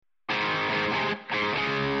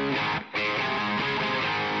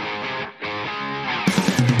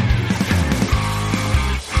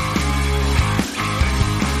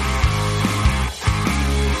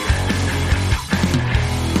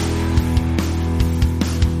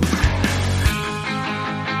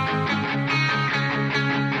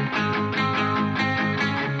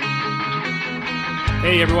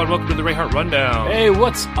Hey everyone, welcome to the Ray Hart Rundown. Hey,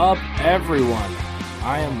 what's up, everyone?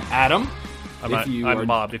 I am Adam. I'm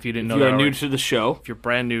Bob, if you didn't know that. If you are new to the show. If you're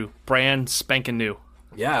brand spanking new.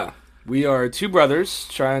 Yeah. We are two brothers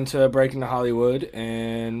trying to break into Hollywood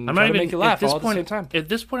and trying to make you laugh all at the same time. At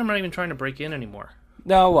this point, I'm not even trying to break in anymore.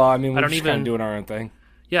 No, well, I mean, we're just kind of doing our own thing.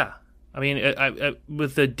 Yeah. I mean,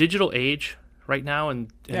 with the digital age right now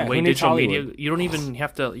and the way digital Hollywood? media, you don't even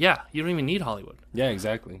have to, you don't even need Hollywood. Yeah,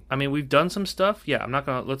 exactly. I mean, we've done some stuff. Yeah, I'm not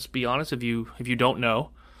going to, let's be honest, if you don't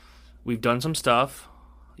know, we've done some stuff,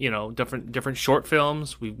 different short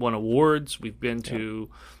films. We've won awards. We've been to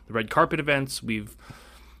the red carpet events. We've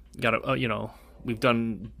got we've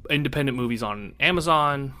done independent movies on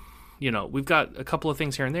Amazon. We've got a couple of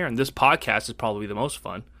things here and there, and this podcast is probably the most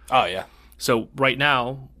fun. Oh, yeah. So right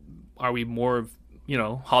now, are we more of,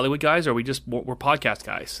 Hollywood guys, or are we just we're podcast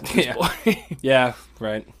guys? Yeah,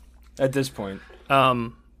 right. At this point.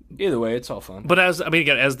 Either way, it's all fun. But as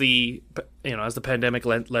the pandemic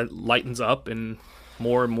lightens up and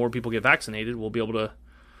more people get vaccinated, we'll be able to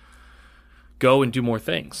go and do more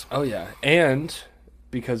things. Oh, yeah. And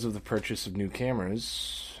because of the purchase of new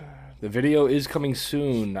cameras, the video is coming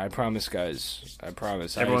soon. I promise, guys. I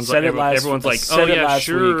promise. Everyone's like, oh, yeah,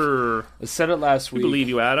 sure. I said it last week. We believe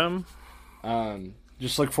you, Adam.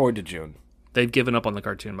 Just look forward to June. They've given up on the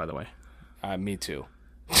cartoon, by the way. Me too.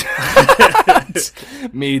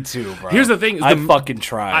 Me too, bro. Here's the thing. I fucking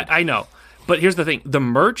tried. I know. But here's the thing. The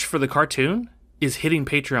merch for the cartoon is hitting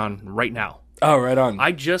Patreon right now. Oh, right on.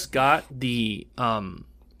 I just got the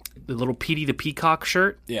little Petey the Peacock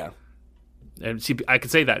shirt. Yeah. And see, I could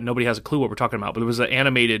say that. Nobody has a clue what we're talking about. But there was an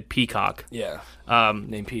animated peacock. Yeah.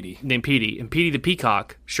 Named Petey. And Petey the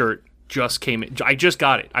Peacock shirt just came in. I just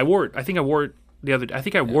got it. I wore it. I think I wore it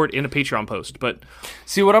in a Patreon post. But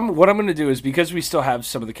see, what I'm going to do is, because we still have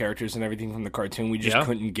some of the characters and everything from the cartoon, we just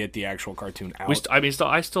couldn't get the actual cartoon out. I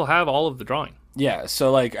still have all of the drawing. Yeah,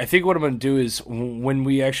 so I think what I'm going to do is, when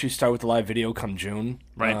we actually start with the live video come June,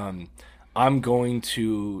 right. I'm going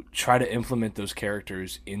to try to implement those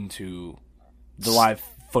characters into the live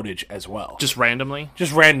footage as well. Just randomly?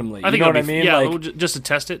 Just randomly. You know what I mean? Yeah, just to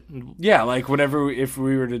test it. Yeah, if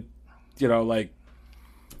we were to,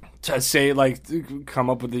 to say, come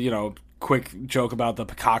up with the, quick joke about the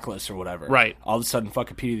Peacockless or whatever. Right. All of a sudden,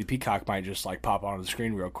 fucking Petey the Peacock might just, pop onto the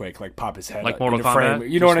screen real quick, pop his head like Mortal Kombat? frame.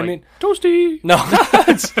 You know what I mean? Toasty! No.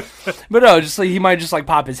 But no, just he might just,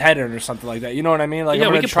 pop his head in or something like that. You know what I mean? I'm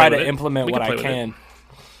going to try to implement what I can.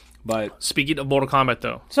 But speaking of Mortal Kombat,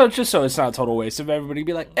 though. So just so it's not a total waste of everybody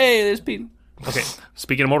be like, hey, there's Petey. Okay,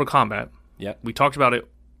 speaking of Mortal Kombat, we talked about it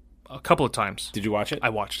a couple of times. Did you watch it? I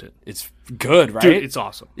watched it. It's good, right? Dude, it's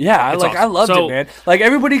awesome. Yeah, awesome. I loved it, man.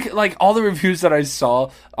 Everybody, all the reviews that I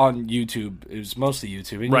saw on YouTube, it was mostly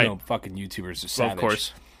YouTube, and right. Fucking YouTubers are savage. Of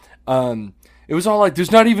course. It was all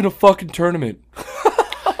there's not even a fucking tournament.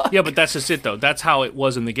 Yeah, but that's just it, though. That's how it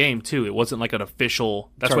was in the game, too. It wasn't like an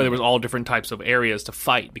official... That's why there was all different types of areas to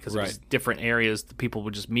fight, because it was different areas that people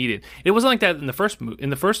would just meet in. It wasn't like that in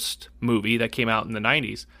the first movie that came out in the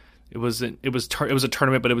 90s. It was a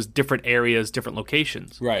tournament, but it was different areas, different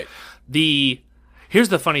locations. Right. Here's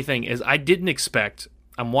the funny thing, is I didn't expect...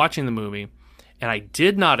 I'm watching the movie, and I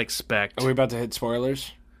did not expect... Are we about to hit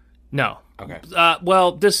spoilers? No. Okay.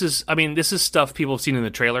 Well, this is stuff people have seen in the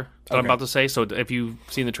trailer. What I'm about to say. So if you've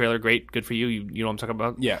seen the trailer, great, good for you. You know what I'm talking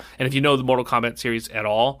about. Yeah. And if you know the Mortal Kombat series at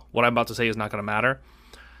all, what I'm about to say is not going to matter.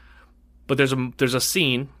 But there's a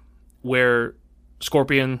scene where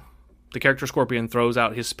the character Scorpion, throws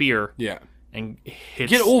out his spear. Yeah. And hits.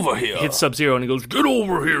 Get over here. Hits Sub-Zero and he goes, get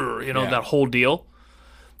over here. That whole deal.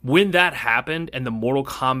 When that happened and the Mortal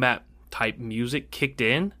Kombat type music kicked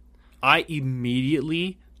in, I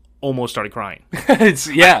immediately almost started crying.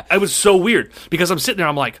 I was so weird because I'm sitting there.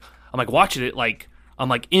 I'm like watching it.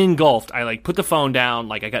 I'm engulfed. I put the phone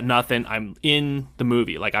down. I got nothing. I'm in the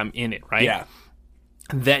movie. I'm in it. Right. Yeah.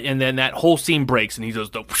 And then that whole scene breaks and he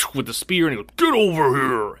does with the spear and he goes, get over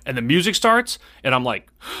here. And the music starts and I'm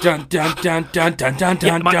like, dun dun dun dun dun dun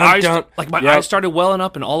dun. My eyes started welling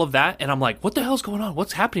up and all of that. And I'm like, what the hell's going on?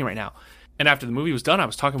 What's happening right now? And after the movie was done, I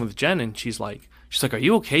was talking with Jen and she's like, are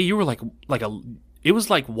you okay? You were it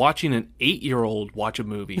was like watching an 8-year-old watch a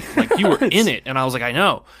movie. You were in it. And I was like, I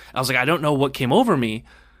know. I was like, I don't know what came over me.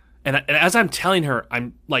 And as I'm telling her,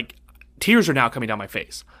 I'm like, tears are now coming down my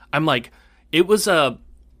face. I'm like, it was at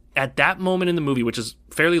that moment in the movie, which is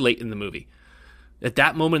fairly late in the movie, at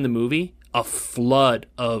that moment in the movie, a flood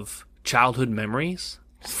of childhood memories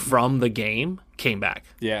from the game came back.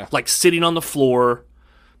 Yeah. Sitting on the floor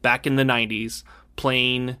back in the 90s,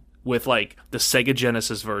 playing with the Sega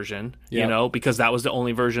Genesis version, because that was the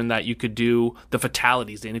only version that you could do the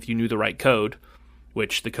fatalities in if you knew the right code.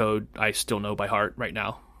 which the code I still know by heart right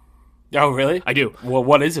now. Oh, really? I do. Well,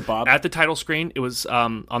 what is it, Bob? At the title screen, it was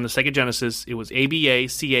on the Sega Genesis. It was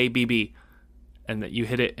ABACABB, and that you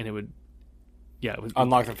hit it, and it would, it would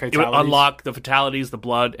unlock the fatalities. It would unlock the fatalities, the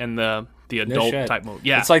blood, and the adult type mode.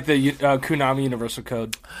 Yeah, it's like the Konami Universal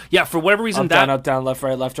Code. Yeah, for whatever reason, up, down, left,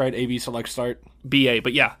 right, AB, select, start. BA,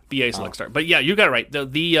 but yeah, BA, select, start. But yeah, you got it right.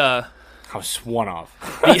 I was one off.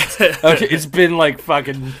 Okay, it's been like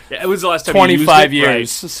fucking. It was the last time 25 you used it,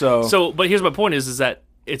 years. Right? So, but here's my point: is that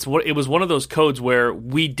it was one of those codes where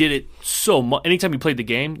we did it so much. Anytime you played the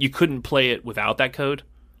game, you couldn't play it without that code.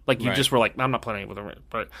 Like you just were like, I'm not playing it with it.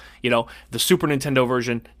 But the Super Nintendo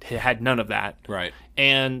version had none of that. Right.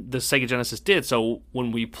 And the Sega Genesis did. So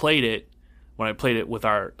when I played it with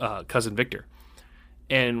our cousin Victor,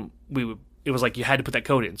 and it was like you had to put that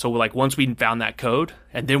code in. So like once we found that code,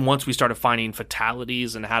 and then once we started finding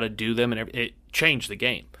fatalities and how to do them, and it changed the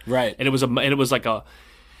game. Right. And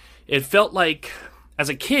it felt like as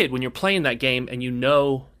a kid when you're playing that game and you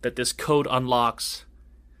know that this code unlocks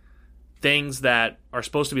things that are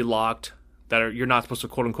supposed to be locked you're not supposed to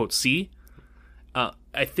quote unquote see.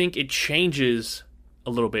 I think it changes a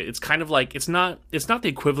little bit. It's kind of like it's not the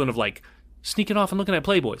equivalent of like sneaking off and looking at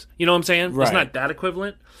Playboys. You know what I'm saying? Right. It's not that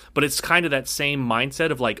equivalent, but it's kind of that same mindset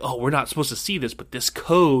of like, oh, we're not supposed to see this, but this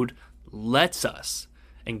code lets us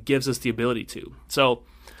and gives us the ability to. So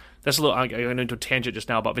that's a little. I went into a tangent just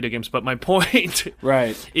now about video games, but my point,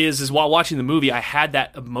 is while watching the movie, I had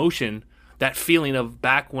that emotion, that feeling of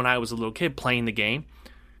back when I was a little kid playing the game,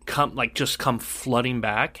 come flooding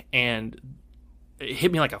back, and it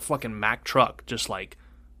hit me like a fucking Mack truck, just like.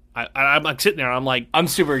 I'm sitting there and I'm like... I'm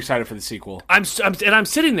super excited for the sequel. I'm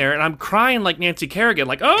sitting there and I'm crying like Nancy Kerrigan,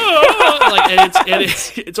 like, oh! and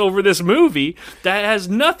it's over this movie that has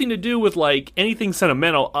nothing to do with, like, anything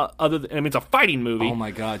sentimental other than... I mean, it's a fighting movie. Oh,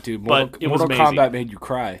 my God, dude. Mortal Kombat made you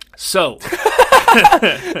cry. So...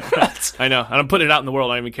 I know. And I'm putting it out in the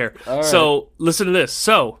world. I don't even care. Right. So, listen to this.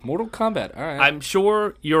 So... Mortal Kombat. All right. I'm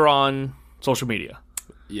sure you're on social media.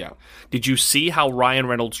 Yeah. Did you see how Ryan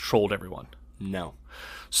Reynolds trolled everyone? No.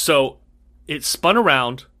 So it spun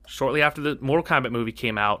around shortly after the Mortal Kombat movie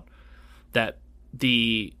came out that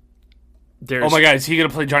there's... Oh my God, is he going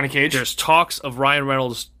to play Johnny Cage? There's talks of Ryan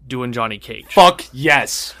Reynolds doing Johnny Cage. Fuck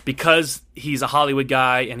yes. Because he's a Hollywood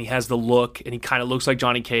guy and he has the look and he kind of looks like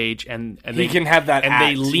Johnny Cage and he can have that and act.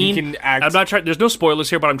 They lean... He can act. I'm not trying... There's no spoilers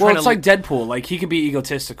here, but I'm trying to... Well, it's like Deadpool. Like, he could be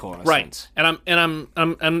egotistical in a sense.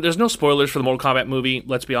 And there's no spoilers for the Mortal Kombat movie,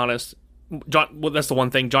 let's be honest. That's the one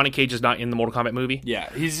thing. Johnny Cage is not in the Mortal Kombat movie. Yeah,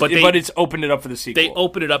 but it's opened it up for the sequel. They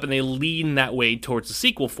open it up and they lean that way towards the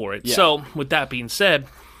sequel for it. Yeah. So, with that being said,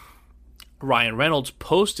 Ryan Reynolds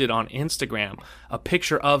posted on Instagram a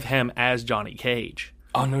picture of him as Johnny Cage.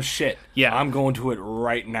 Oh, no shit. Yeah. I'm going to it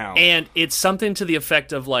right now. And it's something to the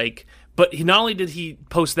effect of like, but not only did he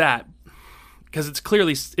post that, because it's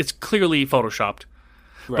clearly photoshopped,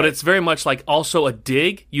 right. But it's very much like also a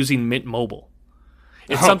dig using Mint Mobile.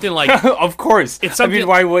 It's something like... Of course. It's something, I mean,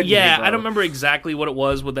 why wouldn't Yeah, you, I don't remember exactly what it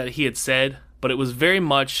was that he had said, but it was very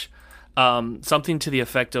much something to the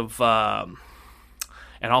effect of... and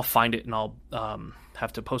I'll find it and I'll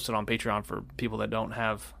have to post it on Patreon for people that don't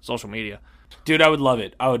have social media. Dude, I would love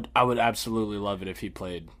it. I would absolutely love it if he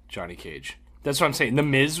played Johnny Cage. That's what I'm saying. The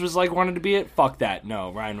Miz was like wanted to be it? Fuck that.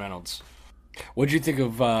 No, Ryan Reynolds. What'd you think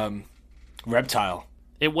of Reptile?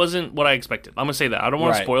 It wasn't what I expected. I'm going to say that. I don't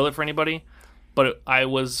want to spoil it for anybody. But it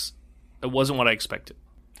wasn't what I expected.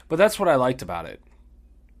 But that's what I liked about it.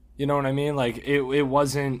 You know what I mean? Like, it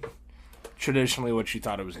wasn't traditionally what you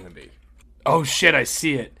thought it was going to be. Oh, shit, I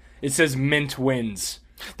see it. It says Mint wins.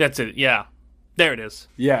 That's it, yeah. There it is.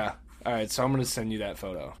 Yeah. All right, so I'm going to send you that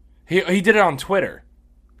photo. He did it on Twitter.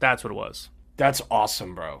 That's what it was. That's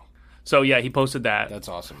awesome, bro. So, yeah, he posted that. That's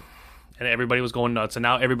awesome. And everybody was going nuts. And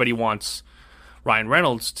now everybody wants Ryan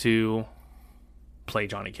Reynolds to play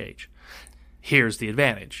Johnny Cage. Here's the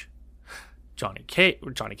advantage.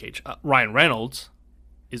 Ryan Reynolds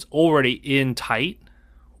is already in tight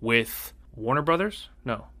with Warner Brothers?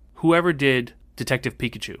 No. Whoever did Detective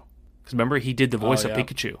Pikachu. Because remember, he did the voice of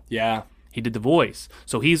Pikachu. Yeah. He did the voice.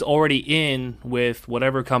 So he's already in with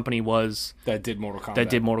whatever company was... That did Mortal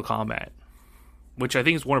Kombat. Which I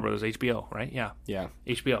think is Warner Brothers, HBO, right? Yeah. Yeah.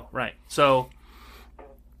 HBO, right. So,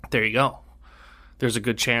 there you go. There's a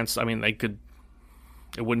good chance, I mean,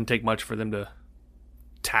 it wouldn't take much for them to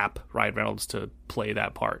tap Ryan Reynolds to play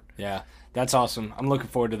that part. Yeah, that's awesome. I'm looking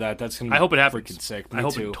forward to that. That's gonna be I hope it happens. Freaking sick. I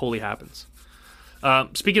hope it totally happens.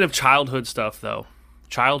 Speaking of childhood stuff, though,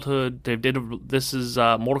 this is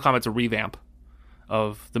Mortal Kombat's a revamp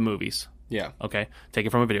of the movies. Yeah. Okay, take it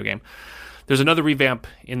from a video game. There's another revamp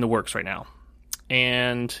in the works right now,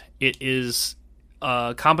 and it is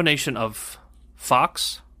a combination of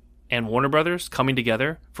Fox and Warner Brothers coming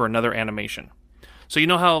together for another animation. So you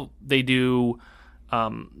know how they do,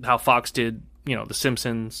 how Fox did, The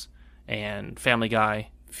Simpsons and Family Guy,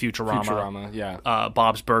 Futurama, yeah,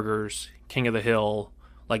 Bob's Burgers, King of the Hill.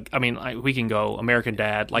 We can go American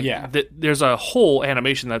Dad. There's a whole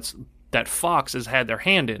animation that Fox has had their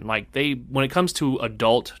hand in. When it comes to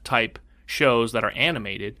adult type shows that are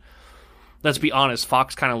animated, let's be honest,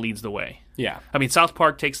 Fox kind of leads the way. Yeah. South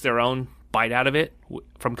Park takes their own bite out of it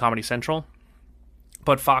from Comedy Central,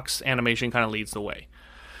 but Fox Animation kind of leads the way.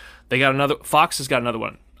 Fox has got another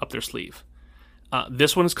one up their sleeve.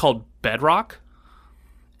 This one is called Bedrock,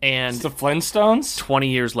 and it's the Flintstones? 20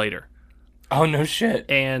 years later. Oh, no shit.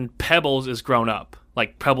 And Pebbles is grown up.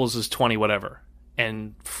 Pebbles is 20 whatever.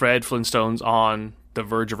 And Fred Flintstone's on the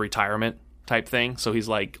verge of retirement type thing. So he's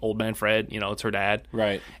like old man Fred, it's her dad.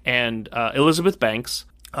 Right. And Elizabeth Banks,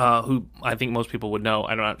 who I think most people would know.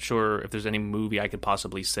 I'm not sure if there's any movie I could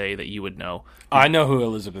possibly say that you would know. I know who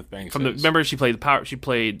Elizabeth Banks is. Remember she played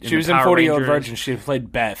She was in 40-Year-Old Virgin. She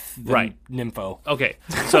played Beth, the nympho. Okay.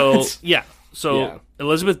 So, yeah. So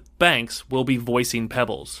Elizabeth Banks will be voicing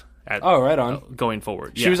Pebbles. Right on. Going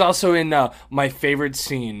forward. She was also in my favorite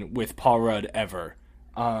scene with Paul Rudd ever.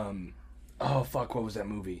 What was that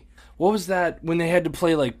movie? What was that when they had to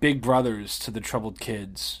play big brothers to the troubled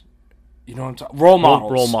kids? You know what I'm talking about?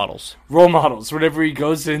 Role models. Whenever he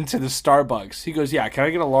goes into the Starbucks, he goes, "Yeah, can I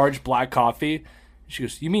get a large black coffee?" She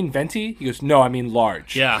goes, "You mean venti?" He goes, "No, I mean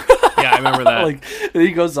large." Yeah, I remember that.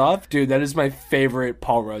 He goes off. Dude, that is my favorite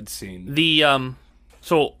Paul Rudd scene.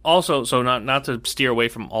 So not to steer away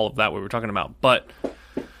from all of that we were talking about, but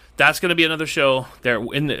that's going to be another show.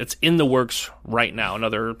 It's in the works right now.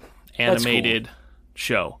 Another animated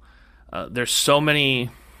show. There's so many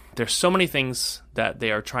things that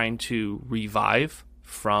they are trying to revive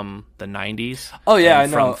from the 90s. Oh yeah, I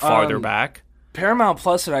know. From farther back. Paramount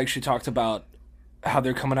Plus had actually talked about how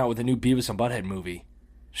they're coming out with a new Beavis and Butthead movie,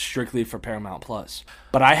 strictly for Paramount Plus.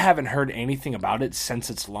 But I haven't heard anything about it since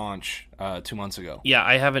its launch 2 months ago. Yeah,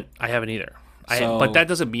 I haven't either. But that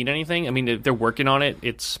doesn't mean anything. They're working on it.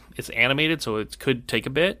 It's animated, so it could take a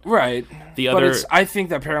bit. Right. I think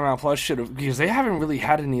that Paramount Plus should have, because they haven't really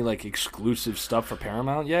had any exclusive stuff for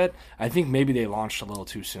Paramount yet. I think maybe they launched a little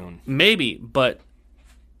too soon. Maybe, but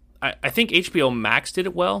I think HBO Max did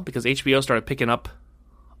it well because HBO started picking up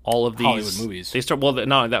all of these Hollywood movies. They start not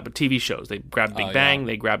only that, but TV shows. They grabbed Big Bang. Yeah.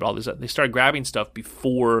 They grabbed all this. They started grabbing stuff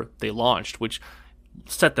before they launched, which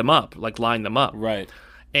set them up, lined them up. Right.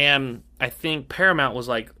 And I think Paramount was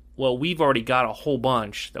like, well, we've already got a whole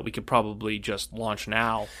bunch that we could probably just launch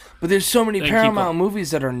now. But there's so many Paramount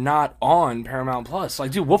movies that are not on Paramount Plus.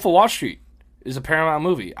 Dude, Wolf of Wall Street is a Paramount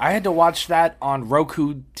movie. I had to watch that on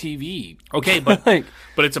Roku TV. Okay, but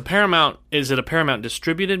but it's a Paramount. Is it a Paramount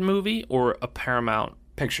distributed movie or a Paramount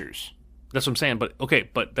Pictures? That's what I'm saying. But okay,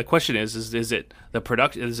 but the question is it the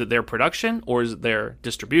production? Is it their production or is it their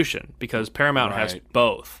distribution? Because Paramount has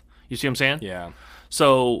both. You see what I'm saying? Yeah.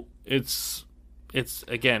 So it's because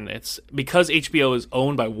HBO is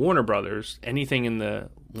owned by Warner Brothers. Anything in the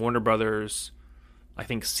Warner Brothers, I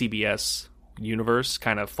think CBS universe,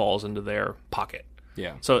 kind of falls into their pocket.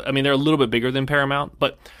 Yeah. So they're a little bit bigger than Paramount,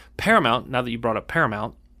 but Paramount. Now that you brought up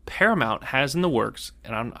Paramount has in the works,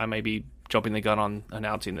 and I may be jumping the gun on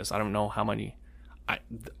announcing this. I don't know how many.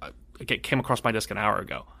 It came across my desk an hour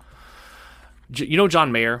ago. You know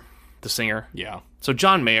John Mayer, the singer? Yeah. So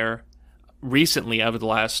John Mayer recently, over the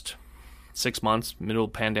last 6 months, middle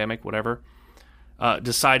pandemic, whatever,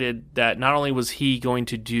 decided that not only was he going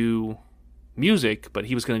to do music, but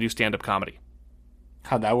he was going to do stand-up comedy.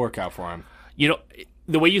 How'd that work out for him?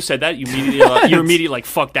 The way you said that, you immediately like,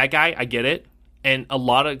 fuck that guy, I get it. And a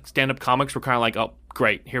lot of stand-up comics were kind of like, oh,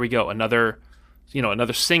 great, here we go. Another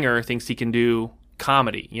singer thinks he can do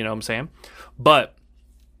comedy, you know what I'm saying? But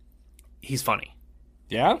he's funny.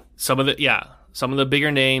 Yeah? Some of the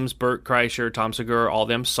bigger names, Bert Kreischer, Tom Segura, all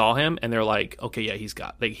them saw him and they're like, okay, yeah, he's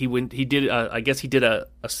got. He did a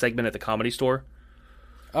segment at the Comedy Store.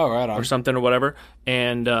 Oh, right on. Or something or whatever,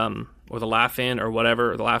 and or the Laugh In or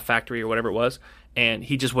whatever, or the Laugh Factory or whatever it was, and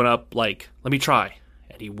he just went up let me try,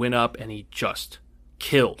 and he went up and he just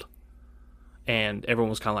killed, and everyone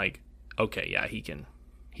was kind of like, okay, yeah,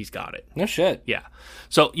 he's got it. No shit. Yeah.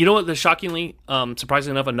 So you know what? Shockingly,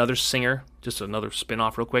 surprisingly enough, another singer, just another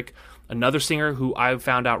spin-off real quick. Another singer who I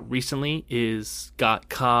found out recently is got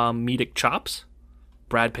comedic chops.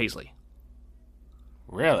 Brad Paisley.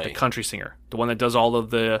 Really? The country singer, the one that does all of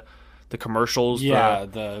the commercials. Yeah,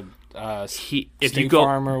 State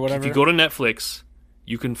Farm or whatever. If you go to Netflix,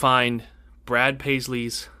 you can find Brad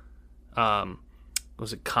Paisley's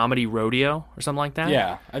was it Comedy Rodeo or something like that?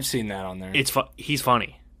 Yeah, I've seen that on there. He's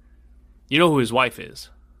funny. You know who his wife is?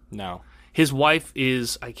 No. His wife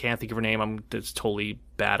is, I can't think of her name. It's totally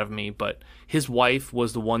bad of me, but his wife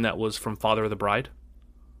was the one that was from Father of the Bride.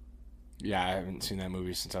 Yeah, I haven't seen that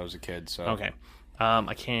movie since I was a kid. So okay,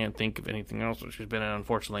 I can't think of anything else that she's been in.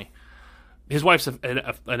 Unfortunately, his wife's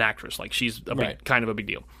an actress. Like she's kind of a big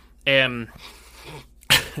deal, and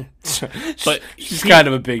but she's kind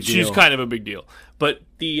of a big deal. She's kind of a big deal, but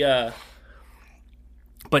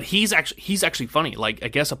but he's actually funny. Like I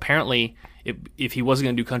guess apparently, if he wasn't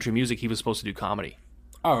going to do country music, he was supposed to do comedy.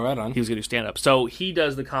 Oh, right on. He was going to do stand up. So he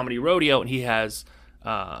does the Comedy Rodeo, and he has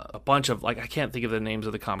a bunch of I can't think of the names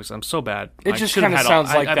of the comics. I'm so bad. It just kind of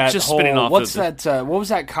sounds like that just whole. spinning off What's that? What was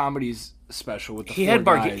that comedy's special with the he four had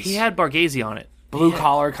guys? He had Barghese on it. Blue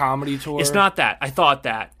Collar Comedy Tour. It's not that. I thought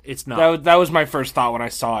that. It's not. That was my first thought when I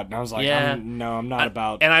saw it, and I was like, yeah. I'm not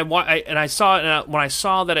about. And I saw it, and when I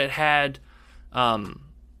saw that it had,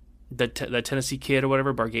 the Tennessee Kid or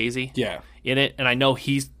whatever Barghese, in it, and I know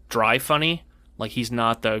he's dry funny, like he's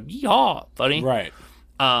not the yeehaw funny, right?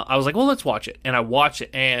 I was like, well, let's watch it, and I watched it,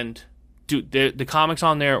 and dude, the comics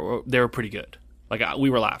on there they were pretty good. Like we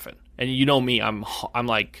were laughing, and you know me, I'm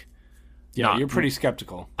like. Yeah, you're pretty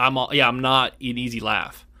skeptical. I'm not an easy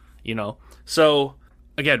laugh, you know. So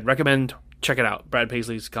again, recommend check it out. Brad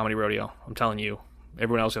Paisley's Comedy Rodeo. I'm telling you,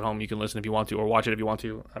 everyone else at home, you can listen if you want to, or watch it if you want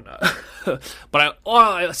to. I'm not. But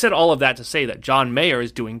I said all of that to say that John Mayer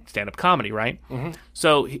is doing stand-up comedy, right? Mm-hmm.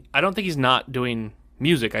 So I don't think he's not doing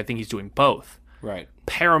music. I think he's doing both. Right.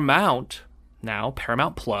 Paramount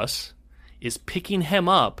Plus is picking him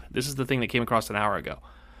up. This is the thing that came across an hour ago.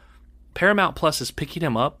 Paramount Plus is picking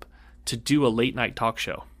him up to do a late night talk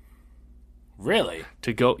show. Really?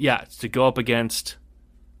 To go up against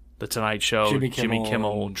The Tonight Show, Jimmy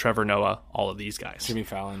Kimmel, Trevor Noah, all of these guys. Jimmy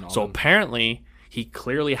Fallon. So apparently, he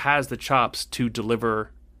clearly has the chops to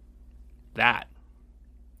deliver that.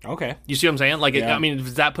 Okay. You see what I'm saying? Like, I mean,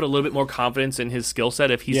 does that put a little bit more confidence in his skill set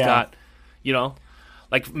if he's got, you know,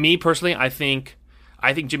 like me personally, I think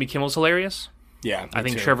Jimmy Kimmel's hilarious. Yeah, I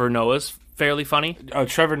think Trevor Noah's fairly funny. Oh,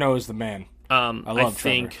 Trevor Noah's the man. I love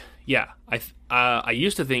Trevor. Yeah, I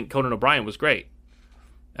used to think Conan O'Brien was great,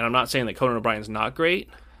 and I'm not saying that Conan O'Brien's not great.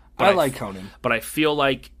 But I like Conan, but I feel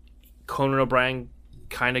like Conan O'Brien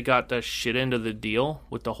kind of got the shit end of the deal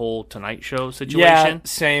with the whole Tonight Show situation. Yeah,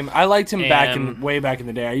 same. I liked him way back in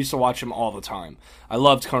the day. I used to watch him all the time. I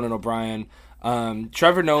loved Conan O'Brien.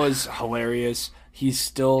 Trevor Noah's hilarious. He's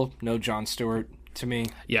still no Jon Stewart to me.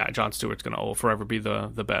 Yeah, Jon Stewart's gonna forever be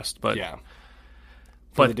the best. But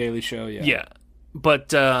for the Daily Show. Yeah.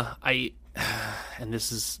 But and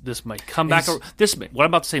this might come back. What I'm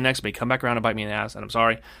about to say next may come back around and bite me in the ass, and I'm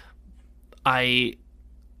sorry. I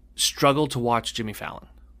struggle to watch Jimmy Fallon.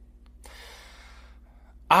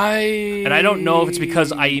 And I don't know if it's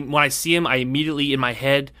because when I see him, I immediately in my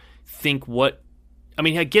head think I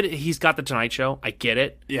mean, I get it. He's got the Tonight Show. I get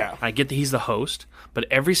it. Yeah. I get that he's the host. But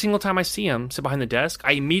every single time I see him sit behind the desk,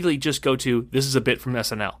 I immediately just go to, this is a bit from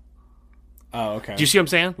SNL. Oh, okay. Do you see what I'm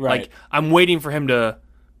saying? Right. Like, I'm waiting for him to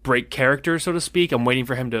break character, so to speak. I'm waiting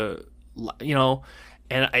for him to, you know,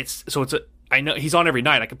 and I know he's on every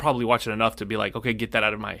night. I could probably watch it enough to be like, okay, get that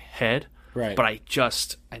out of my head. Right. But I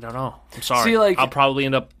don't know. I'm sorry. See, like, I'll probably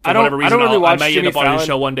end up, for whatever reason, I may end up on his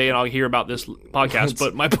show one day and I'll hear about this podcast.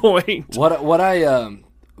 But my point.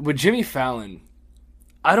 With Jimmy Fallon,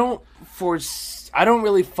 I don't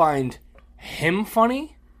really find him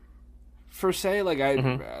funny, per se. Like, I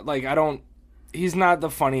don't, he's not the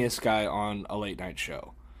funniest guy on a late night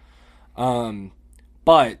show.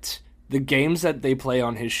 But the games that they play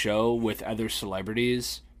on his show with other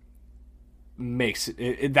celebrities makes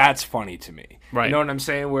that's funny to me. Right. You know what I'm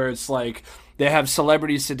saying? Where it's like they have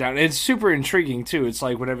celebrities sit down. It's super intriguing too. It's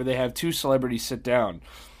like whenever they have two celebrities sit down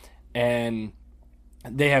and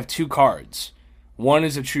they have two cards. One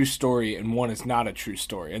is a true story and one is not a true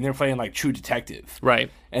story. And they're playing like True Detective.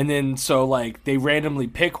 Right. And then so like they randomly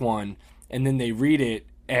pick one and then they read it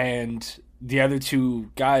and the other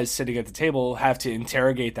two guys sitting at the table have to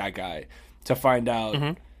interrogate that guy to find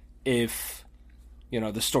out if, you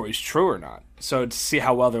know, the story's true or not. So to see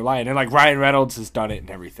how well they're lying. And like Ryan Reynolds has done it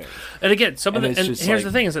and everything. And again, here's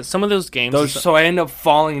the thing is that some of those games... So I end up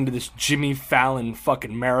falling into this Jimmy Fallon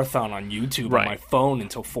fucking marathon on YouTube on my phone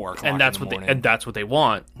until 4 o'clock and that's in the morning. And that's what they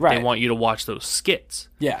want. Right. They want you to watch those skits.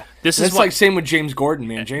 Yeah. It's like same with James Gordon,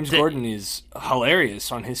 man. James Gordon is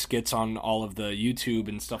hilarious on his skits on all of the YouTube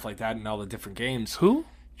and stuff like that and all the different games. Who?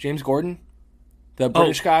 James Gordon? The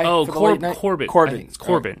British guy? Oh, for the late night? Corbin. Corbin. It's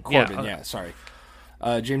Corbin. Corbin, yeah, sorry.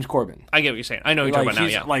 James Corbin. I get what you're saying. I know who you're Like, talking about now.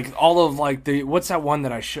 he's, Yeah, like all of like the what's that one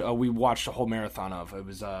that we watched a whole marathon of? It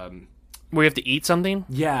was where you have to eat something.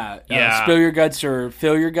 yeah, spill your guts or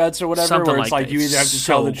fill your guts or whatever. Something where it's like like that. you either have to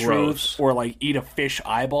tell the So gross. truth or like eat a fish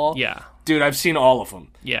eyeball. Yeah, Dude, I've seen all of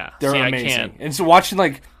them. yeah. They're See, amazing. I can't. And so watching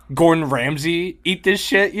like Gordon Ramsay eat this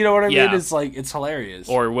shit, you know what I mean? Yeah. It's like it's hilarious.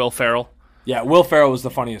 Or Will Ferrell. Yeah, Will Ferrell was the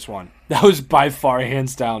funniest one. That was by far,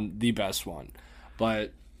 hands down, the best one.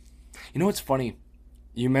 But you know what's funny?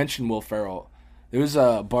 You mentioned Will Ferrell. There was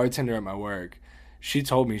a bartender at my work. She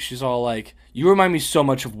told me, she's all like, "You remind me so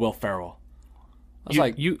much of Will Ferrell." I was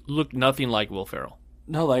like, You look nothing like Will Ferrell.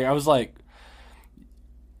 no, like I was like,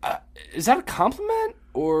 is that a compliment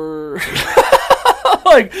or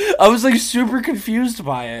like I was like super confused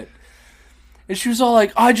by it. And she was all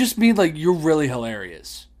like, "I just mean like you're really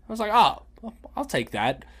hilarious." I was like, "Oh, I'll take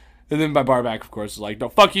that." And then my bar back, of course, was like, "No,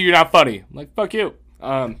 fuck you, you're not funny." I'm like, "Fuck you."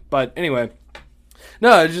 But anyway,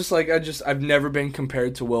 no, it's just like I've never been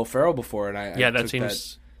compared to Will Ferrell before, and I That took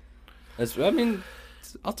seems. I mean,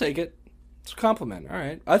 I'll take it. It's a compliment. All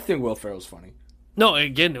right, I think Will Ferrell's funny. No,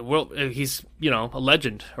 again, Will. He's a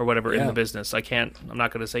legend or whatever in Yeah. the business. I'm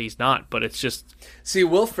not going to say he's not, but it's just. See,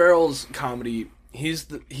 Will Ferrell's comedy, he's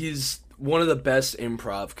one of the best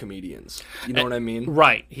improv comedians. You know what I mean?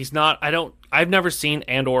 Right. He's not. I've never seen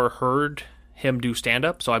and or heard him do stand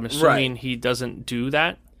up, so I'm assuming he doesn't do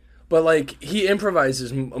that. But like he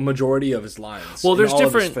improvises a majority of his lines. Well, in there's all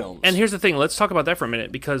of his different. films. And here's the thing. Let's talk about that for a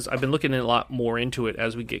minute because I've been looking a lot more into it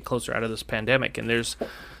as we get closer out of this pandemic. And there's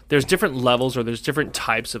different levels or there's different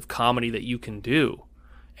types of comedy that you can do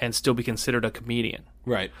and still be considered a comedian.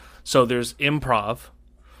 right, So there's improv,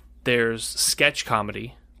 there's sketch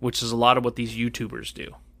comedy, which is a lot of what these YouTubers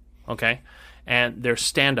do. Okay, and there's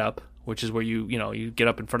stand up, which is where you get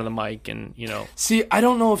up in front of the mic and see, I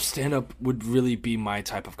don't know if stand up would really be my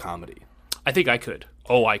type of comedy. I think I could.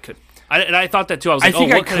 Oh, I could. And I thought that too. I was I like,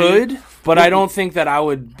 think oh, I what can I do? could, but I don't think that I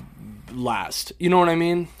would last. You know what I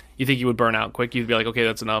mean? You think you would burn out quick? You'd be like, okay,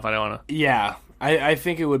 that's enough. I don't want to. Yeah, I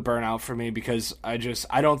think it would burn out for me because I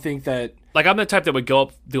don't think that Like I'm the type that would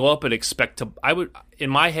go up and expect to. I would in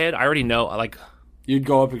my head. I already know. Like you'd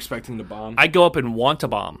go up expecting to bomb. I go up and want to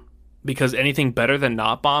bomb because anything better than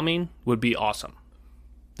not bombing would be awesome.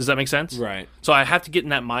 Does that make sense? Right. So I have to get in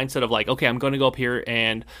that mindset of like, okay, I'm going to go up here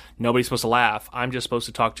and nobody's supposed to laugh. I'm just supposed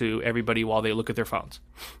to talk to everybody while they look at their phones.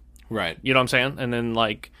 Right. You know what I'm saying? And then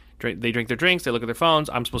like they drink their drinks, they look at their phones.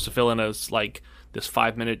 I'm supposed to fill in as like this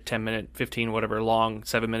 5 minute, 10 minute, 15, whatever long,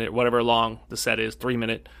 7 minute, whatever long the set is, 3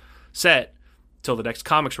 minute set till the next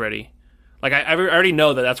comic's ready. Like I already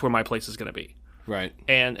know that that's where my place is going to be. Right.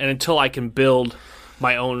 And until I can build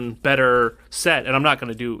my own better set, and I'm not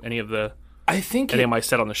going to do any of my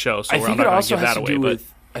set on the show, so I I'm think not it going to also give has that to away. do But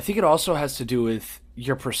with. I think it also has to do with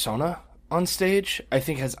your persona on stage. I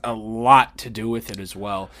think has a lot to do with it as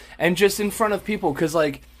well, and just in front of people. Because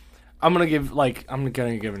like, I'm gonna give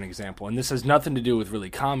an example, and this has nothing to do with really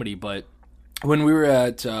comedy, but when we were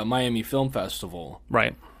at Miami Film Festival,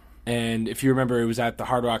 right. and if you remember, it was at the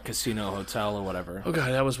Hard Rock Casino Hotel or whatever. Oh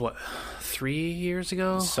god, that was what 3 years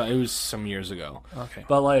ago. So it was some years ago. Okay.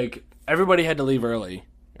 But like everybody had to leave early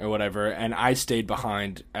or whatever, and I stayed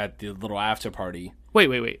behind at the little after party.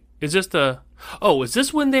 Wait. Is this the? Oh, is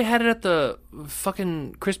this when they had it at the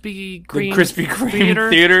fucking Krispy Kreme? The Krispy Kreme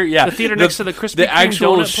theater? Yeah. The theater next to the Krispy Kreme The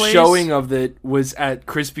actual donut place? showing of it was at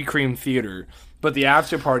Krispy Kreme Theater, but the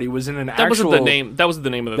after party was in an That actual... wasn't the name. That wasn't the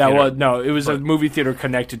name of the That theater. was, no, it was a movie theater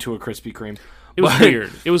connected to a Krispy Kreme. It was But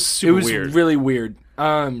weird. It was super It was weird. really weird.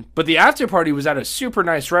 But the after party was at a super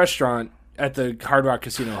nice restaurant at the Hard Rock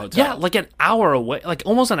Casino Hotel. Yeah, like an hour away, like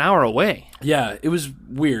almost an hour away. Yeah, it was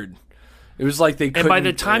weird. It was like they couldn't... And by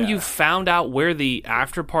the time yeah. you found out where the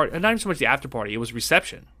after party, not even so much the after party, it was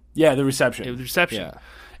reception. Yeah, the reception. It was reception. Yeah.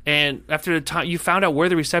 And after the time you found out where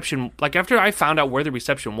the reception, like after I found out where the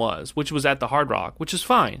reception was, which was at the Hard Rock, which is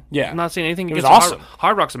fine. Yeah. I'm not saying anything It was against the awesome.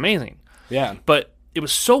 Hard Rock's amazing. Yeah. But it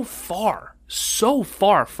was so far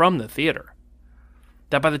from the theater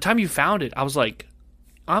that by the time you found it, I was like,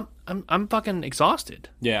 I'm fucking exhausted.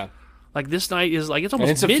 Yeah. Like this night is like it's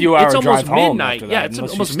almost it's a few hour it's almost drive home midnight. after that, Yeah, it's unless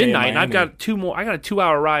you almost stay in midnight, and I've Miami. got I got a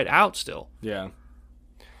 2-hour ride out still. Yeah.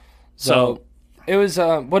 So It was,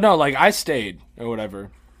 well, no, like I stayed or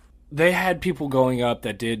whatever. They had people going up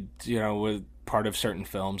that did, with part of certain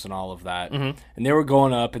films and all of that. Mm-hmm. And they were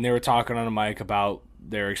going up and they were talking on a mic about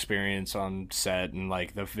their experience on set and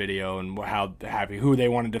like the video and how happy, who they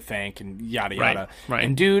wanted to thank and yada yada. right.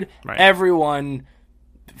 And dude, Right. everyone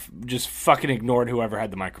just fucking ignored whoever had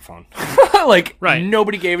the microphone. Like, Right.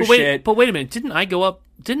 nobody gave a but wait, shit. But wait a minute, didn't I go up?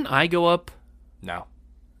 No,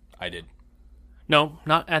 I did. No,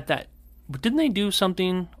 not at that. But didn't they do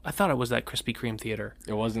something? I thought it was that Krispy Kreme theater.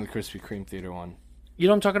 It wasn't the Krispy Kreme theater one. You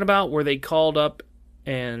know what I'm talking about? Where they called up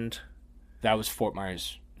and... That was Fort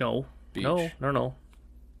Myers. No. Beach. No.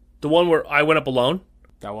 The one where I went up alone?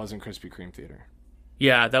 That wasn't Krispy Kreme theater.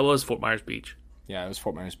 Yeah, that was Fort Myers Beach. Yeah, it was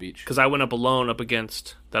Fort Myers Beach. Because I went up alone up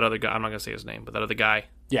against that other guy. I'm not going to say his name, but that other guy.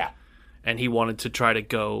 Yeah. And he wanted to try to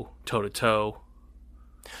go toe-to-toe.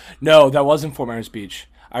 No, that wasn't Fort Myers Beach.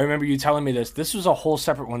 I remember you telling me this. This was a whole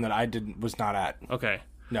separate one that I was not at. Okay.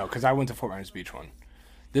 No, because I went to Fort Myers Beach one.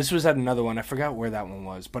 This was at another one. I forgot where that one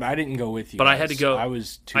was, but I didn't go with you. But I had to go. I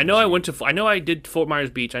was too I know busy. I went to. I know I did Fort Myers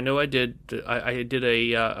Beach. I know I did. I did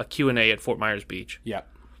a Q&A at Fort Myers Beach. Yeah.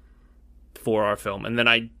 For our film, and then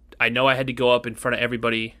I know I had to go up in front of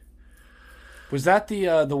everybody. Was that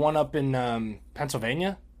the one up in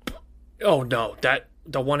Pennsylvania? Oh no,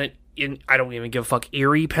 the one in I don't even give a fuck.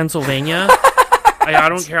 Erie, Pennsylvania. I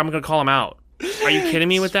don't care. I'm gonna call him out. Are you kidding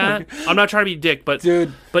me with that? I'm not trying to be a dick, but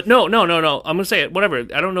dude. But no. I'm gonna say it. Whatever.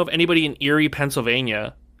 I don't know if anybody in Erie,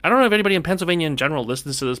 Pennsylvania. I don't know if anybody in Pennsylvania in general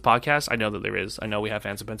listens to this podcast. I know that there is. I know we have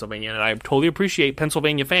fans in Pennsylvania, and I totally appreciate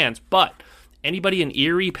Pennsylvania fans. But anybody in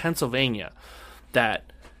Erie, Pennsylvania,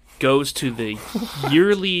 that goes to the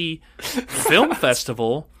yearly film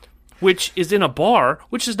festival, which is in a bar,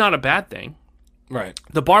 which is not a bad thing. Right.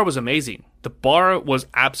 The bar was amazing. The bar was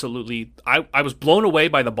absolutely... I was blown away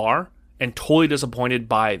by the bar and totally disappointed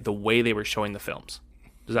by the way they were showing the films.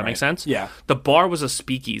 Does that make sense? Yeah. The bar was a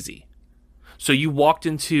speakeasy. So you walked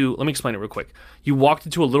into... Let me explain it real quick. You walked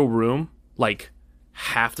into a little room, like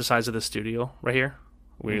half the size of the studio right here.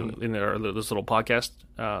 In this little podcast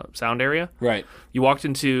sound area. Right. You walked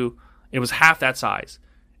into... It was half that size.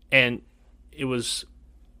 And it was...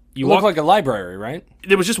 It looked like a library, right?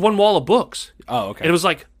 There was just one wall of books. Oh, okay. And it was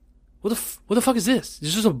like, what the fuck is this?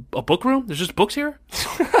 Is this a book room? There's just books here?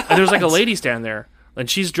 And there's like a lady standing there, and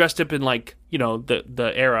she's dressed up in like, you know,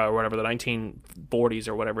 the era or whatever, the 1940s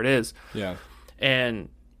or whatever it is. Yeah. And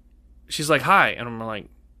she's like, hi. And I'm like,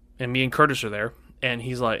 and me and Curtis are there. And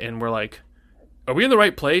he's like, and we're like, are we in the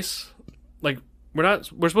right place? Like, we're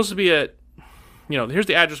supposed to be at, you know, here's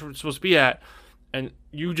the address we're supposed to be at. And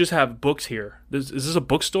you just have books here. Is this a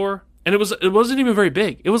bookstore? And it wasn't even very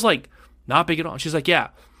big. It was like not big at all. She's like, yeah.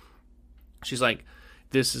 She's like,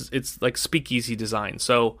 it's like speakeasy design.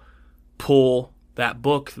 So pull that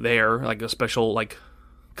book there, like a special like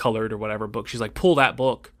colored or whatever book. She's like, pull that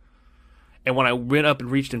book. And when I went up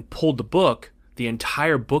and reached and pulled the book, the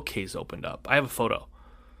entire bookcase opened up. I have a photo.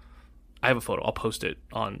 I'll post it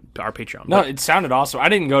on our Patreon. No, it sounded awesome. I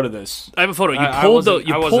didn't go to this. I have a photo. I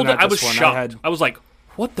was shocked. I was like,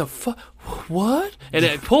 what the fuck? What? And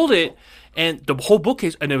I pulled it, and the whole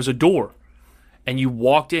bookcase, and there was a door. And you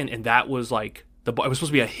walked in, and that was like, it was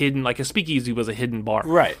supposed to be a hidden, like a speakeasy was a hidden bar.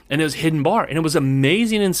 Right. And it was a hidden bar. And it was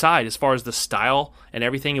amazing inside as far as the style and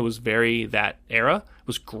everything. It was very that era. It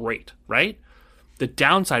was great, right? The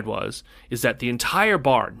downside is that the entire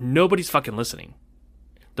bar, nobody's fucking listening.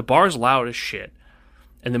 The bar's loud as shit.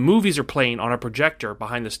 And the movies are playing on a projector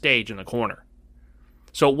behind the stage in the corner.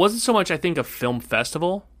 So it wasn't so much, I think, a film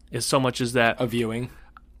festival as so much as that... A viewing.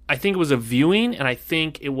 I think it was a viewing, and I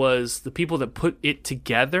think it was the people that put it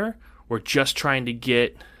together were just trying to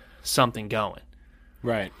get something going.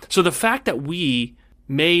 Right. So the fact that we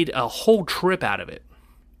made a whole trip out of it,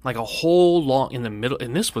 like a whole long... in the middle...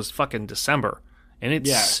 And this was fucking December. And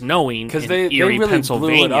it's snowing in Erie, really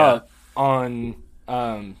Pennsylvania. Blew it up on...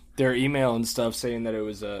 their email and stuff saying that it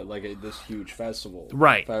was this huge festival,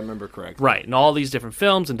 right? If I remember correctly, right, and all these different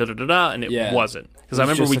films and and it wasn't, because I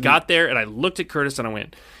remember we got there and I looked at Curtis and I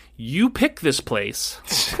went, "You pick this place,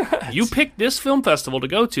 you pick this film festival to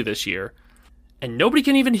go to this year, and nobody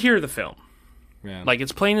can even hear the film, like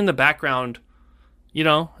it's playing in the background, you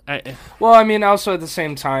know." Well, I mean, also at the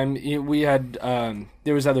same time, we had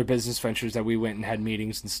there was other business ventures that we went and had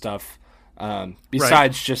meetings and stuff.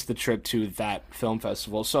 Besides just the trip to that film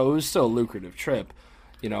festival. So it was still a lucrative trip,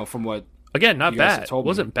 you know, from what... Again, not bad. It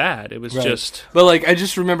wasn't bad. It was just... But, like, I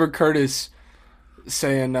just remember Curtis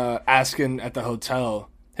saying, asking at the hotel,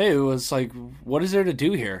 hey, it was like, what is there to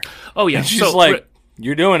do here? Oh, yeah. And she's like,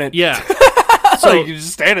 you're doing it. Yeah. So you're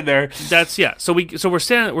just standing there. That's, yeah. So we're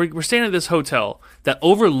standing at this hotel that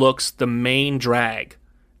overlooks the main drag.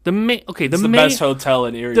 The best hotel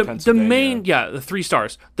in Erie, Pennsylvania. The 3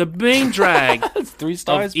 stars. The main drag 3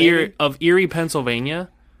 stars of Erie, Pennsylvania.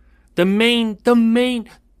 The main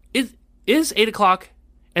is 8 o'clock,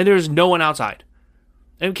 and there's no one outside.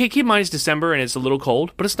 And keep in mind it's December and it's a little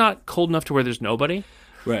cold, but it's not cold enough to where there's nobody.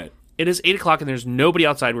 Right. It is 8 o'clock and there's nobody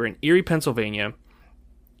outside. We're in Erie, Pennsylvania,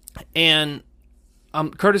 and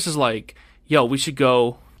Curtis is like, "Yo, we should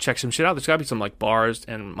go check some shit out. There's got to be some like bars,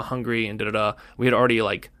 and I'm hungry and da-da-da. We had already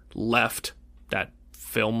like left that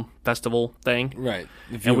film festival thing. Right.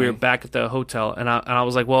 And we were back at the hotel, and I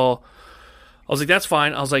was like, well, that's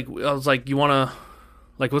fine. I was like, you want to,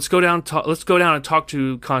 like, let's go down and talk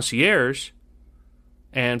to concierge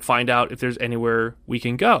and find out if there's anywhere we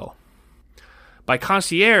can go. By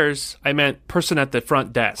concierge, I meant person at the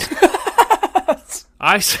front desk.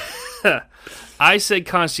 I said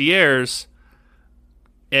concierge,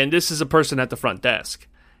 and this is a person at the front desk.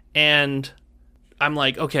 And I'm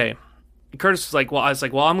like, okay. Curtis was like, well,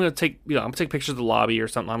 I'm going to take pictures of the lobby or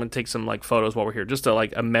something. I'm going to take some like photos while we're here. Just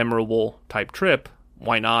a memorable type trip.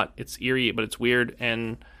 Why not? It's eerie, but it's weird.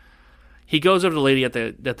 And he goes over to the lady at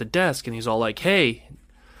the desk, and he's all like, hey,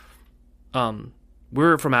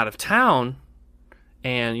 we're from out of town,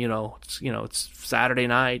 and it's Saturday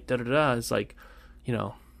night, da-da-da. It's like,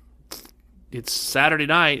 it's Saturday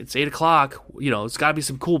night, it's 8:00, it's gotta be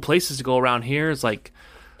some cool places to go around here. It's like,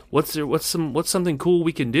 what's something cool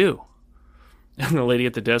we can do? And the lady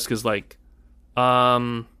at the desk is like,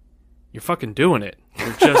 you're fucking doing it.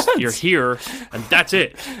 You're here, and that's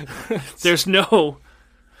it. There's no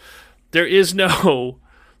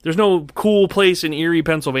cool place in Erie,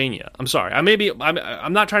 Pennsylvania. I'm sorry.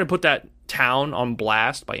 I'm not trying to put that town on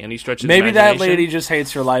blast by any stretch of the imagination. Maybe that lady just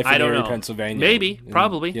hates her life in Erie, Pennsylvania. Maybe,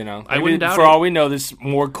 probably. I wouldn't doubt it. For all we know, there's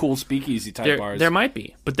more cool speakeasy type bars. There might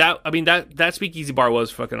be, but that speakeasy bar was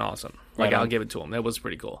fucking awesome. Like, I'll give it to him. That was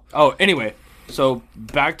pretty cool. Oh, anyway, so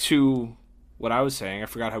back to what I was saying. I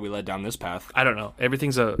forgot how we led down this path. I don't know.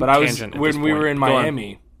 Everything's a tangent. When we were in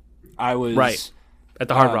Miami, I was right at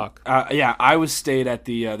the Hard Rock. I was stayed at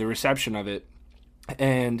the reception of it.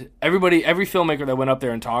 And every filmmaker that went up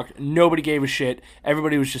there and talked, nobody gave a shit.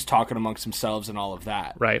 Everybody was just talking amongst themselves and all of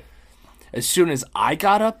that. Right. As soon as I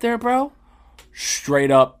got up there, bro,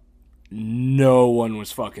 straight up, no one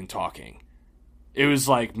was fucking talking. It was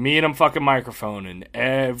like me and a fucking microphone, and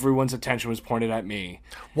everyone's attention was pointed at me.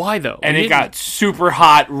 Why, though? And it got super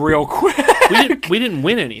hot real quick. We didn't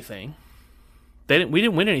win anything. We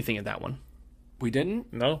didn't win anything in that one. We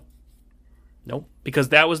didn't? No. Nope. Because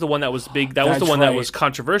that was the one that was big. That was the one that was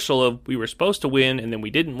controversial. Of we were supposed to win, and then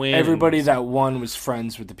we didn't win. Everybody that won was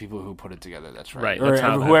friends with the people who put it together. That's right. Right.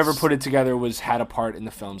 Or whoever put it together had a part in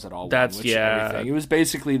the films that all won. Everything. It was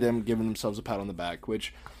basically them giving themselves a pat on the back,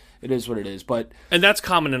 which it is what it is. And that's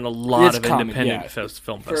common in a lot of independent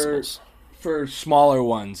film festivals. For smaller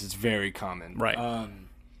ones, it's very common. Right.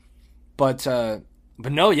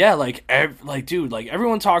 But no, yeah, dude,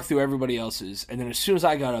 everyone talked through everybody else's, and then as soon as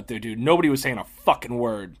I got up there, dude, nobody was saying a fucking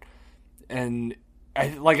word. And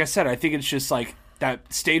like I said, I think it's just like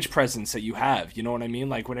that stage presence that you have. You know what I mean?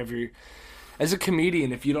 Like whenever you're, as a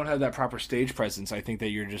comedian, if you don't have that proper stage presence, I think that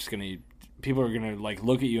you're just people are gonna like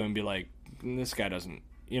look at you and be like, this guy doesn't.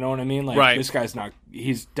 You know what I mean? Like, right. This guy's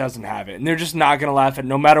doesn't have it, and they're just not gonna laugh at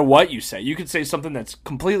no matter what you say. You could say something that's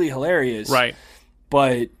completely hilarious, right?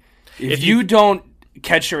 But if you don't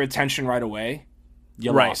catch your attention right away,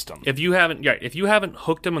 you lost them. If you haven't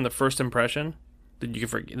hooked them in the first impression, then you can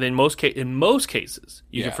forget. Then in most cases,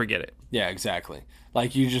 you can forget it. Yeah, exactly.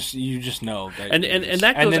 Like you just know that, and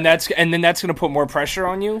then that's going to put more pressure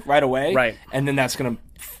on you right away, right? And then that's going to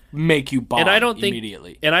make you bomb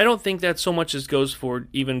immediately. And I don't think that so much as goes for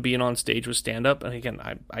even being on stage with stand up. And again,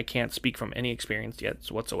 I can't speak from any experience yet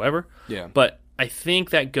whatsoever. Yeah, but I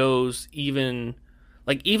think that goes even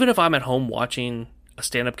if I'm at home watching a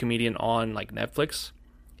stand-up comedian on like Netflix,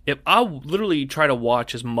 if I'll literally try to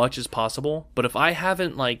watch as much as possible, but if I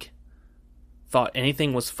haven't like thought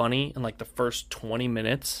anything was funny in like the first 20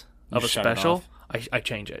 minutes of a special, I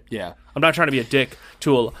change it. Yeah. I'm not trying to be a dick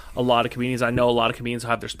to a lot of comedians. I know a lot of comedians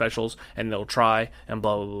have their specials and they'll try and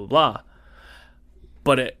blah, blah, blah, blah.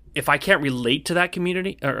 But if I can't relate to that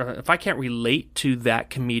community, or if I can't relate to that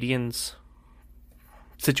comedian's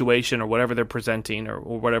situation or whatever they're presenting or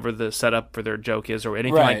whatever the setup for their joke is or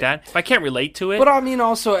anything like that, if I can't relate to it, but I mean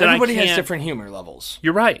also everybody has different humor levels.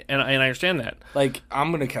 You're right, and I understand that. Like,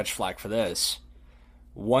 I'm gonna catch flack for this.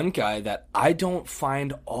 One guy that I don't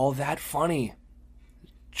find all that funny,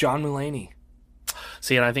 John Mulaney.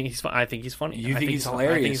 See, and I think he's funny. You think he's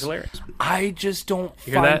hilarious? I think he's hilarious. I just don't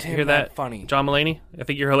find him that funny. John Mulaney, I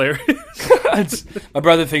think you're hilarious. My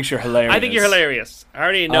brother thinks you're hilarious. I think you're hilarious. I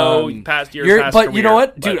already know past years. But career, you know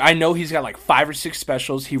what, dude? I know he's got like 5 or 6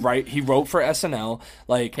 specials. He wrote for SNL,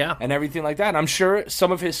 and everything like that. And I'm sure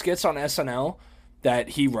some of his skits on SNL that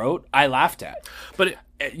he wrote, I laughed at. But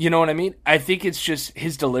You know what I mean? I think it's just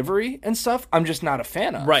his delivery and stuff. I'm just not a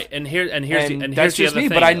fan of. Right, and here's that's the just other me.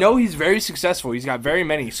 thing, But I though. know he's very successful. He's got very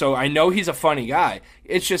many, so I know he's a funny guy.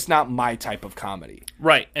 It's just not my type of comedy.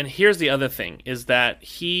 Right, and here's the other thing is that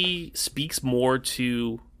he speaks more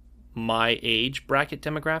to my age bracket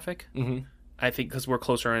demographic. Mm-hmm. I think because we're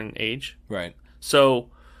closer in age, Right. so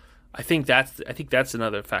I think that's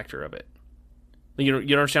another factor of it. You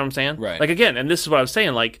understand what I'm saying? Right. Like again, and this is what I was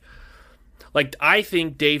saying. Like I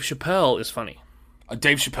think Dave Chappelle is funny.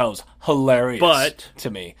 Dave Chappelle's hilarious to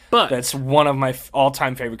me. But that's one of my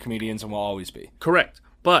all-time favorite comedians and will always be. Correct.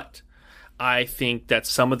 But I think that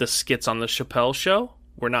some of the skits on the Chappelle show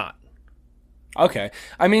were not. Okay.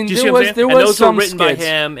 I mean, Do you see there what I'm was saying? there And was those some were written by skits.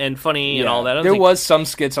 him and funny and all that. I There think, was some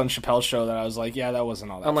skits on Chappelle's show that I was like, yeah, that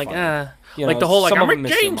wasn't all that I'm like, funny. You like know, the whole like some I'm of them Rick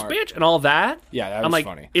missed their James, mark. bitch, and all that. Yeah, that was I'm like,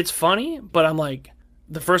 funny. it's funny, but I'm like,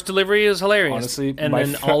 the first delivery is hilarious. Honestly, and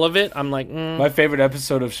then all of it, I'm like, My favorite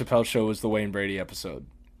episode of Chappelle's show was the Wayne Brady episode.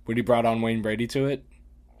 When he brought on Wayne Brady to it.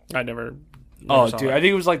 I never Oh, saw dude, that. I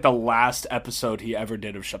think it was like the last episode he ever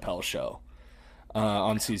did of Chappelle's show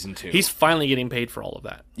on season 2. He's finally getting paid for all of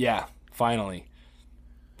that. Yeah, finally.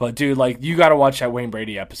 But dude, like, you gotta watch that Wayne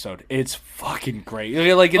Brady episode. It's fucking great.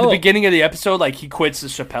 Like in the beginning of the episode, like he quits the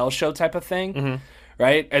Chappelle show type of thing,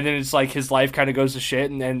 right? And then it's like his life kind of goes to shit,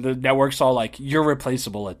 and then the network's all like, "You're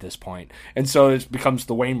replaceable at this point," and so it becomes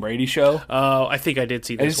the Wayne Brady show. Oh, I think I did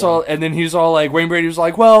see And this it's one. all, and then he's all like, Wayne Brady was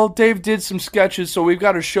like, "Well, Dave did some sketches, so we've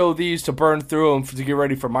got to show these to burn through them to get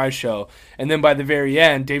ready for my show." And then by the very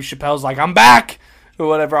end, Dave Chappelle's like, "I'm back." Or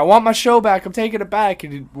whatever. I want my show back. I'm taking it back.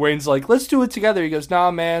 And Wayne's like, let's do it together. He goes, nah,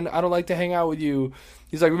 man, I don't like to hang out with you.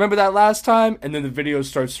 He's like, remember that last time? And then the video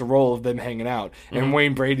starts to roll of them hanging out. And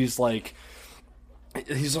Wayne Brady's like,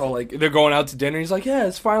 he's all like, they're going out to dinner. He's like, yeah,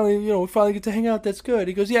 it's finally, we finally get to hang out. That's good.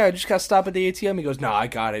 He goes, yeah, I just got to stop at the ATM. He goes, no, I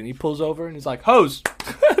got it. And he pulls over and he's like, hose.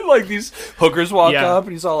 Like these hookers walk Yeah. up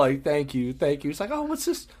and he's all like, thank you, thank you. He's like, oh, what's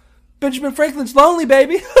this? Benjamin Franklin's Lonely,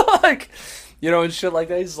 baby. Like, and shit like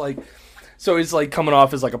that. He's like, so he's like coming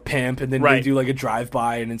off as like a pimp, and then they Right. do like a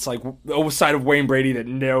drive-by, and it's like a side of Wayne Brady that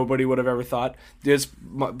nobody would have ever thought. It's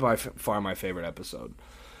by far my favorite episode.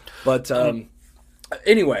 But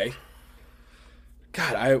anyway,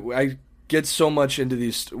 God, I get so much into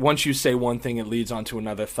these. Once you say one thing, it leads on to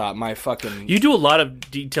another thought. You do a lot of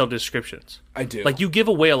detailed descriptions. I do. Like, you give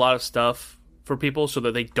away a lot of stuff for people so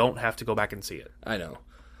that they don't have to go back and see it. I know.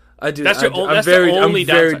 I do. That's I'm the very, only I'm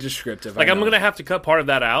very downside. descriptive. Like, I I'm know. going to have to cut part of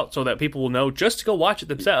that out so that people will know just to go watch it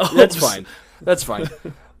themselves. That's fine. That's fine.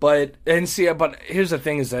 But here's the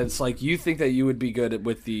thing: is that it's like you think that you would be good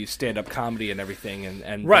with the stand-up comedy and everything,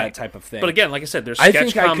 and Right. that type of thing. But again, like I said, there's I sketch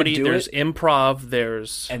think I could comedy, do there's it. improv,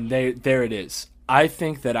 there's... and there it is. I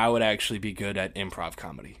think that I would actually be good at improv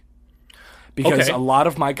comedy because Okay. a lot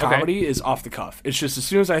of my comedy is off the cuff. It's just as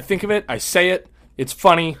soon as I think of it, I say it. It's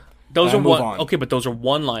funny. Those and are I move one. on. Okay, but those are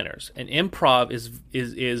one-liners. And improv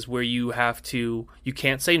is where you have to. You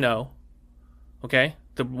can't say no. Okay,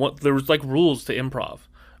 there's like rules to improv.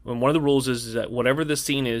 And one of the rules is that whatever the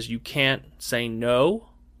scene is, you can't say no.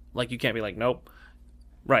 Like, you can't be like, nope.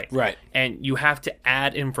 Right. Right. And you have to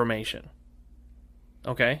add information.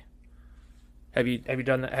 Okay. Have you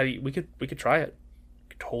done that? We could try it. We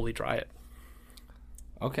could totally try it.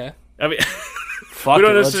 Okay. I mean. Fuck We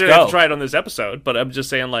don't it, let's necessarily have go. to try it on this episode, but I'm just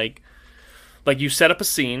saying, like you set up a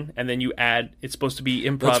scene and then you add. It's supposed to be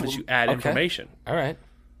improv as you add okay. information. All right.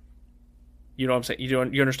 You know what I'm saying?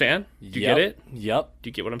 You understand? Do you Yep. get it? Yep. Do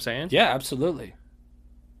you get what I'm saying? Yeah, absolutely.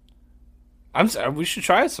 We should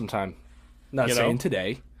try it sometime. Not You know? saying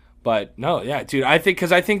today, but no, yeah, dude. I think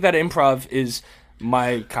that improv is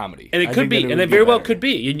my comedy, And it I could think be, that and would it very well better. could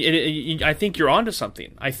be. I think you're onto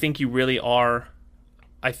something. I think you really are.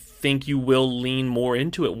 I think you will lean more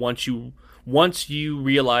into it once you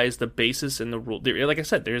realize the basis and the rule. Like I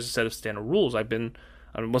said, there's a set of standard rules. I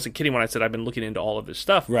wasn't kidding when I said I've been looking into all of this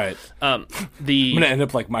stuff. Right. I'm I'm gonna end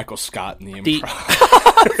up like Michael Scott in the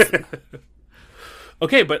improv.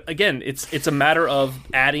 Okay, but again, it's a matter of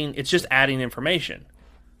adding. It's just adding information.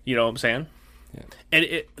 You know what I'm saying? Yeah.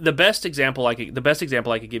 And the best example I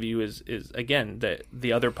could give you is again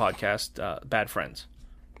the other podcast, Bad Friends.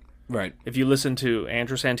 Right. If you listen to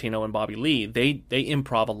Andrew Santino and Bobby Lee, they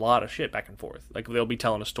improv a lot of shit back and forth. Like, they'll be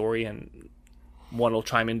telling a story and one will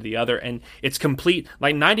chime into the other, and it's complete.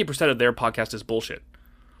 Like, 90% of their podcast is bullshit.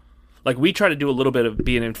 Like, we try to do a little bit of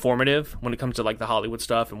being informative when it comes to like the Hollywood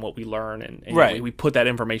stuff and what we learn, and right. we put that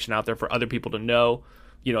information out there for other people to know,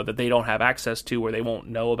 that they don't have access to, or they won't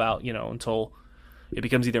know about, until it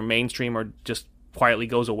becomes either mainstream or just quietly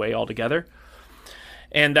goes away altogether.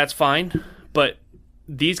 And that's fine, but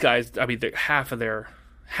these guys, I mean, half of their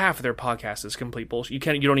half of their podcast is complete bullshit. You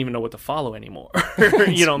don't even know what to follow anymore.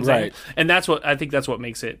 You know what I'm saying? Right. And that's what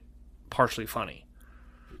makes it partially funny.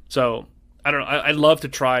 So I don't know. I'd love to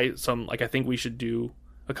try some. Like I think we should do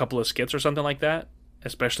a couple of skits or something like that,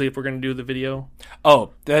 especially if we're going to do the video.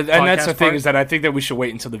 Oh, and that's the thing part. is that I think that we should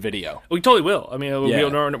wait until the video. We totally will. I mean, Yeah.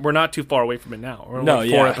 we're not too far away from it now. We're No, like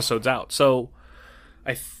 4 yeah. episodes out. So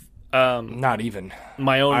Not even.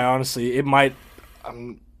 my own. I honestly, it might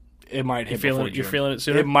hit before June. You're feeling it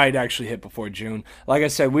sooner? It might actually hit before June. Like I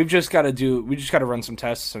said, we just got to run some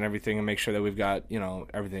tests and everything and make sure that we've got,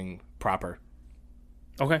 everything proper.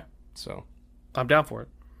 Okay. So I'm down for it.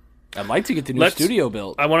 I'd like to get the new studio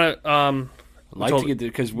built. I want to. I'd like to get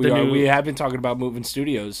because we have been talking about moving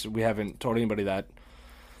studios. We haven't told anybody that,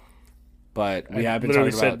 but we have been talking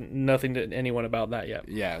about. Said nothing to anyone about that yet.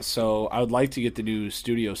 Yeah, so I would like to get the new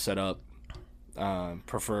studio set up,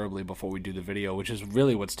 preferably before we do the video, which is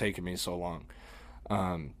really what's taken me so long,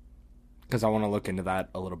 because I want to look into that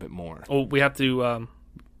a little bit more. Oh, we have to.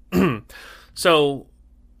 So,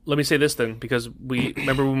 let me say this then, because we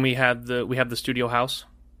remember when we have the studio house,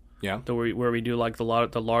 Yeah, where we do like the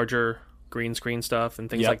larger green screen stuff and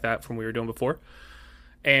things Yep. like that from what we were doing before,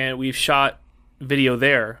 and we've shot video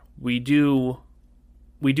there. We do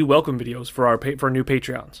welcome videos for our new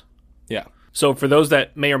Patreons. yeah, So for those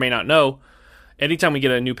that may or may not know, anytime we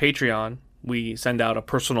get a new Patreon, we send out a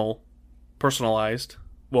personalized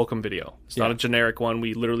welcome video. It's not a generic one.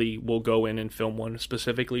 We literally will go in and film one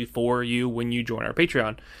specifically for you when you join our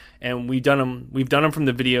Patreon. And we've done them from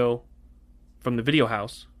the video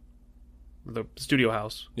house, the studio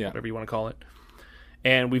house, whatever you want to call it.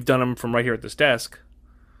 And we've done them from right here at this desk.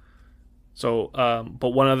 So, but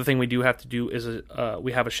one other thing we do have to do is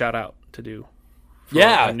we have a shout out to do. For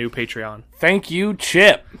a new Patreon. Thank you,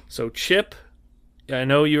 Chip. So Chip, I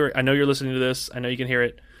know you're listening to this. I know you can hear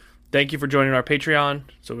it. Thank you for joining our Patreon.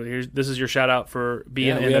 So this is your shout out for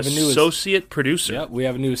being an associate producer. Yep, we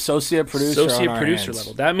have a new associate producer. Associate producer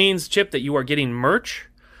level. That means, Chip, that you are getting merch.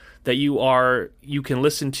 That you can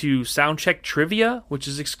listen to Soundcheck Trivia, which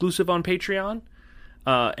is exclusive on Patreon,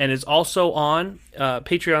 and is also on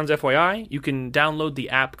Patreon's FYI. You can download the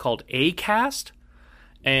app called Acast,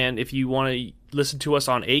 and if you want to listen to us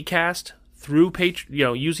on Acast through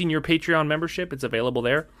using your Patreon membership, it's available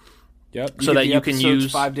there. Yep. So that you can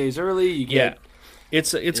use 5 days early. You get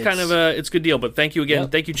It's kind of a good deal. But thank you again.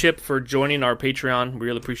 Thank you, Chip, for joining our Patreon. We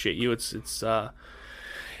really appreciate you. It's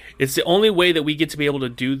the only way that we get to be able to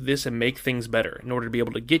do this and make things better. In order to be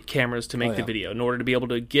able to get cameras to make the video, in order to be able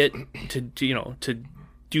to get to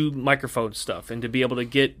do microphone stuff, and to be able to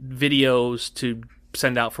get videos to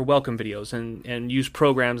send out for welcome videos, and use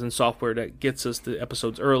programs and software that gets us the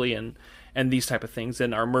episodes early, and these type of things,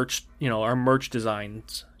 and our merch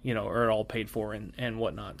designs are all paid for and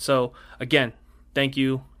whatnot. So again, thank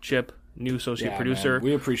you, Chip, new associate producer. Man,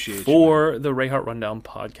 we appreciate for the Ray Hart Rundown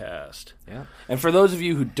podcast. Yeah, and for those of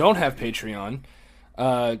you who don't have Patreon,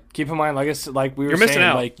 keep in mind, like we were You're saying, missing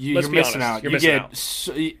out. like you're missing out. You get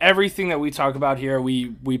everything that we talk about here.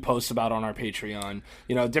 We post about on our Patreon.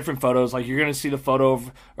 Different photos. Like you're gonna see the photo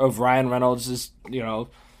of Ryan Reynolds as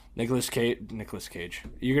Nicolas Cage.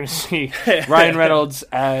 You're going to see Ryan Reynolds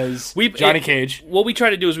as Johnny Cage. What we try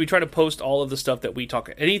to do is we try to post all of the stuff that we talk...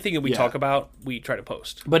 Anything that we talk about, we try to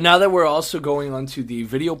post. But now that we're also going on to the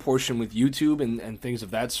video portion with YouTube and things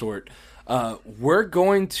of that sort, we're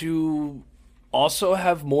going to also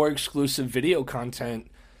have more exclusive video content,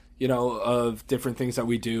 of different things that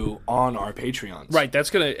we do on our Patreons. Right,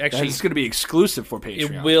 that's going to actually... It's going to be exclusive for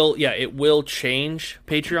Patreon. It will change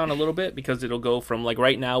Patreon a little bit, because it'll go from, like,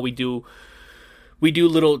 right now we do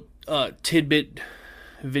little tidbit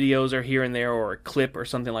videos or here and there, or a clip or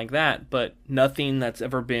something like that, but nothing that's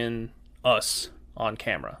ever been us on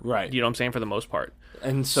camera. Right. You know what I'm saying? For the most part.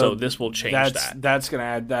 And so this will change that. That's going to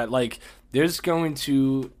add that. Like, there's going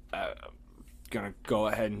to... going to go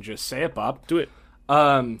ahead and just say it, Bob. Do it.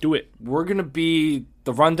 Do it. We're going to be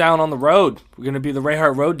the rundown on the road. We're going to be the Ray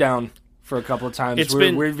Hart Road Down for a couple of times.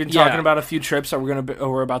 We've been talking about a few trips that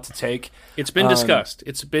we're about to take. It's been discussed.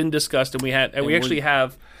 It's been discussed, and we actually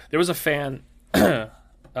have. There was a fan,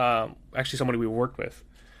 actually somebody we worked with,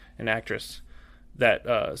 an actress,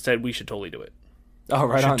 that said we should totally do it. Oh,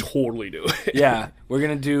 right on. We should totally do it. Yeah, we're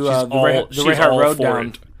going to do the Ray Hart Road Down.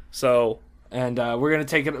 It. So. And we're gonna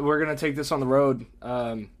take it. We're gonna take this on the road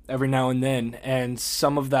every now and then, and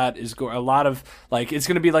some of that is a lot of it's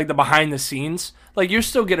gonna be like the behind the scenes. Like you're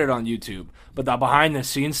still get it on YouTube, but the behind the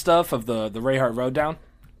scenes stuff of the Ray Hart Road Down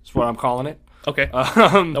is what I'm calling it. Okay,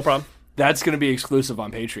 no problem. That's gonna be exclusive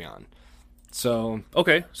on Patreon. So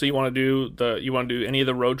okay, so you want to do any of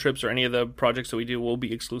the road trips or any of the projects that we do will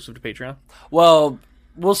be exclusive to Patreon? Well,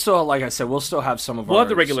 we'll still, like I said, we'll still have some of We'll have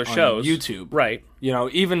the ours regular on shows. YouTube. Right. You know,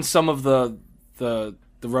 even some of the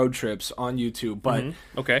road trips on YouTube, but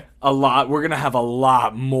Okay. we're going to have a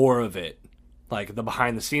lot more of it, like the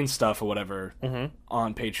behind the scenes stuff or whatever,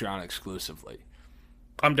 on Patreon exclusively.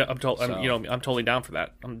 I'm totally down for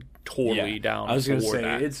that. I'm totally down. I was going to for say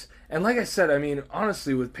that. and like I said, I mean,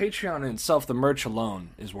 honestly, with Patreon in itself, the merch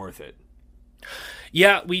alone is worth it.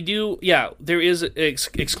 Yeah, we do. Yeah, there is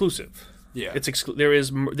exclusive. Yeah, It's there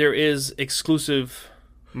is exclusive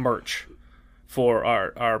merch for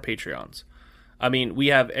our Patreons. I mean, we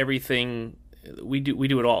have everything. We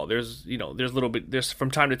do it all. There's there's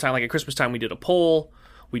from time to time, like at Christmas time, we did a poll.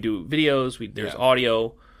 We do videos. There's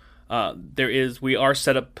audio. We are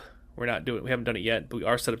set up. We haven't done it yet, but we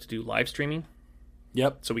are set up to do live streaming.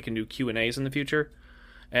 Yep. So we can do Q&As in the future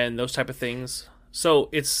and those type of things. So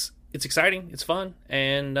it's exciting. It's fun.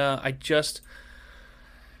 And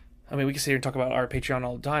we can sit here and talk about our Patreon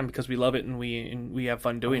all the time because we love it and we have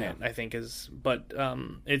fun doing it, I think but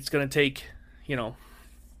it's going to take,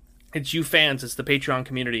 it's you fans, it's the Patreon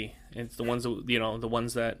community. It's the ones that, the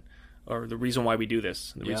ones that are the reason why we do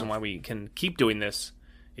this. The reason why we can keep doing this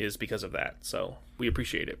is because of that. So we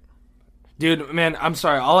appreciate it. Dude, man, I'm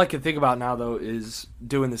sorry. All I can think about now, though, is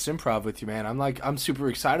doing this improv with you, man. I'm super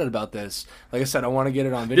excited about this. Like I said, I want to get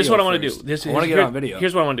it on video. This is what I want to first. do. I want to get it on video.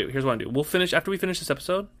 Here's what I want to do. We'll finish after we finish this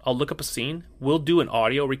episode. I'll look up a scene. We'll do an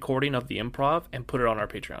audio recording of the improv and put it on our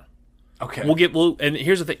Patreon. Okay. And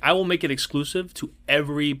here's the thing. I will make it exclusive to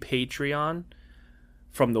every Patreon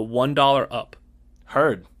from the $1 up.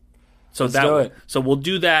 Heard. So Let's do it. So we'll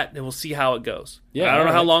do that, and we'll see how it goes. Yeah, I don't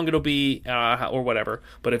know how long it'll be, or whatever.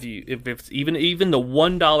 But if it's even the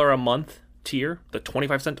 $1 a month tier, the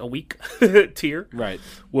 25 cents a week tier, right,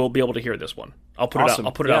 we'll be able to hear this one. I'll put it out.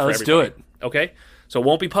 I'll put it out for everybody. Let's do it. Okay, so it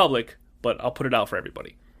won't be public, but I'll put it out for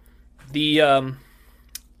everybody. We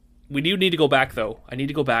do need to go back though. I need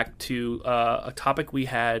to go back to a topic we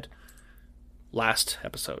had last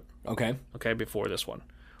episode. Okay, before this one,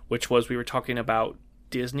 which was we were talking about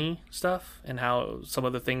Disney stuff and how some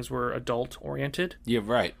of the things were adult oriented. Yeah,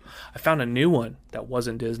 right. I found a new one that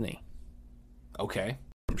wasn't Disney. Okay.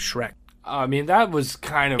 From Shrek. I mean, that was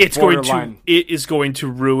kind of borderline. It is going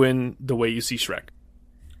to ruin the way you see Shrek.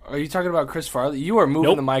 Are you talking about Chris Farley? You are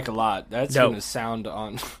moving the mic a lot. That's going to sound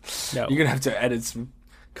on... No. You're going to have to edit some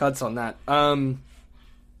cuts on that. I'm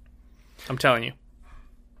telling you.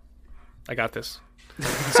 I got this.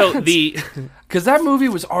 So because that movie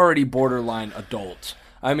was already borderline adult.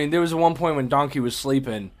 I mean, there was one point when Donkey was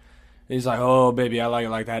sleeping. He's like, "Oh, baby, I like it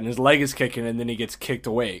like that," and his leg is kicking, and then he gets kicked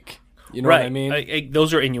awake. You know what I mean?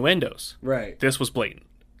 Those are innuendos. Right. This was blatant.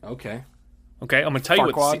 Okay. I'm gonna tell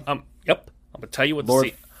you what. Yep. I'm gonna tell you what.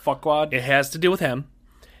 Lord Fuckwad. It has to do with him.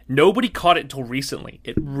 Nobody caught it until recently.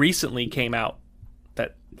 It recently came out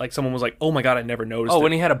that like someone was like, "Oh my god, I never noticed." Oh,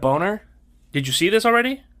 when he had a boner. Did you see this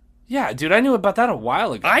already? Yeah, dude, I knew about that a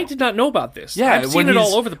while ago. I did not know about this. Yeah, I've seen it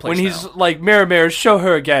all over the place. When he's like, Mirror, show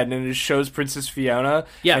her again, and it shows Princess Fiona,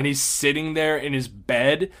 yeah, and he's sitting there in his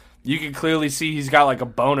bed. You can clearly see he's got like a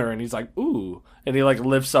boner, and he's like, ooh, and he like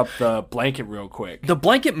lifts up the blanket real quick. The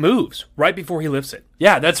blanket moves right before he lifts it.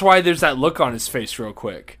 Yeah, that's why there's that look on his face real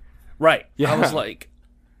quick. Right. Yeah. I was like,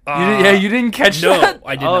 you didn't catch that? No,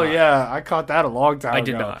 I did not. Oh, yeah, I caught that a long time ago. I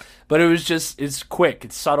did not. But it was just, it's quick,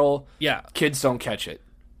 it's subtle. Yeah. Kids don't catch it.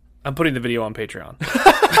 I'm putting the video on Patreon.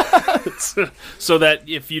 so that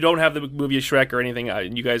if you don't have the movie of Shrek or anything,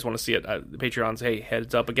 and you guys want to see it, the Patreon's, hey,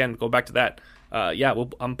 heads up again, go back to that.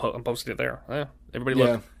 I'm posting it there. Everybody look.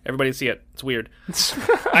 Yeah. Everybody see it. It's weird.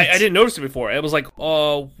 I didn't notice it before. It was like,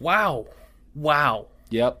 oh, wow.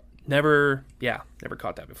 Yep. Never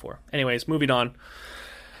caught that before. Anyways, moving on.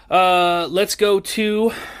 Let's go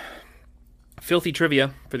to filthy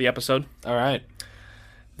trivia for the episode. All right.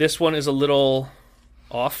 This one is a little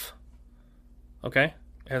off. Okay?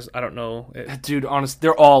 I don't know. Dude, honest,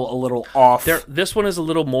 they're all a little off. This one is a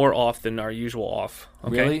little more off than our usual off.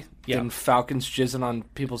 Okay? Really? Yeah. Than Falcons jizzing on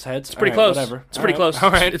people's heads? It's pretty close. Whatever. It's pretty close.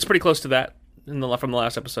 All right. It's pretty close to that from the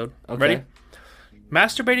last episode. Okay. Ready?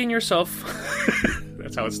 Masturbating yourself.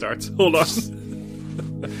 That's how it starts. Hold on.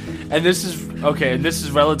 And this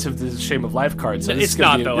is relative to the Shame of Life card. So it's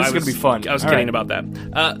not, though. This is going to be fun. I was kidding about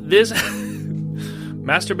that. This...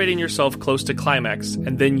 masturbating yourself close to climax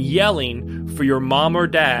and then yelling for your mom or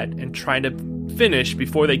dad and trying to finish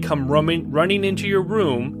before they come running into your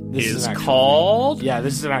room is called... Yeah,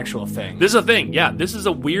 this is an actual thing. This is a thing. Yeah, this is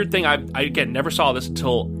a weird thing. I again never saw this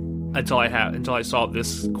until I saw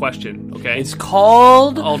this question. Okay, it's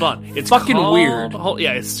called... Hold on. It's fucking called, weird.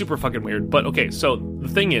 Yeah, it's super fucking weird. But okay, so the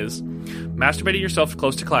thing is, Masturbating yourself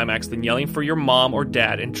close to climax, then yelling for your mom or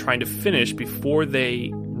dad and trying to finish before they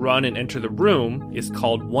run and enter the room is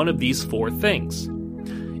called one of these 4 things.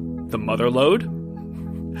 The mother load,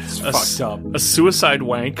 Fucked up. a suicide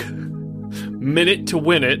wank, minute to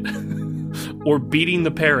win it, or beating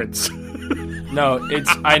the parents. No, it's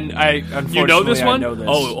I unfortunately You know this one? I know this.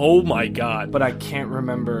 Oh my god. But I can't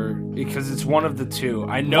remember because it's one of the 2.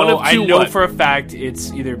 I One know of two what? for a fact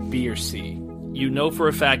it's either B or C. You know for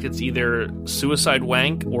a fact it's either suicide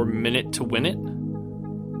wank or minute to win it.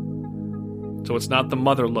 So it's not the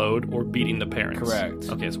mother load or beating the parents. Correct.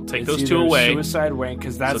 Okay, so we'll take It's those 2 either away. Suicide wank,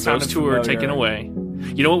 because that So sounded those 2 are familiar. taken away.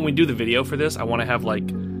 You know what? When we do the video for this, I want to have like,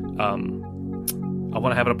 I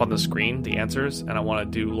want to have it up on the screen, the answers, and I want to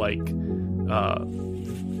do like,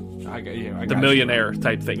 I got the millionaire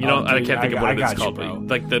type thing. You know, I dude, can't think of what I it's got you, called, bro. but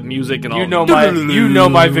like the music and all. You know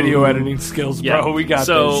my video editing skills, Yeah. bro. We got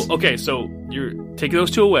so, this. okay, so you're taking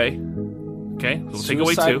those 2 away. Okay, so we'll take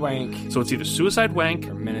away Suicide 2. wank. So it's either suicide wank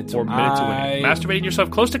Or minute to or minute to win it. Masturbating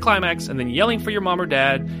yourself close to climax and then yelling for your mom or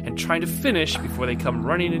dad and trying to finish before they come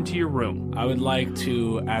running into your room. I would like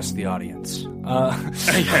to ask the audience.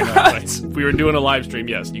 If we were doing a live stream,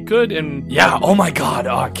 yes, you could, and Yeah. Oh my god.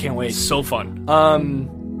 Oh, I can't wait. it's so fun.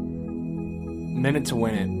 Minute to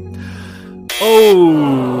win it.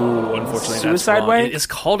 Oh, unfortunately, Suicide that's wrong. wank? It's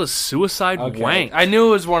called a suicide Okay. wank. I knew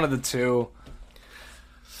it was one of the 2.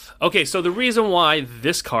 Okay, so the reason why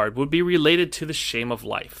this card would be related to the shame of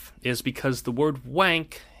life is because the word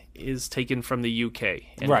wank is taken from the UK.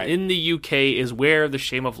 And Right. in the UK is where the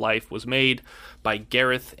shame of life was made by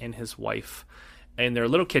Gareth and his wife in their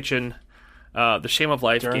little kitchen. The shame of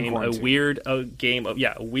life During game, quarantine.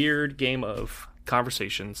 a weird game of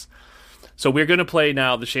conversations. So we're going to play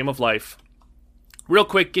now the shame of life. Real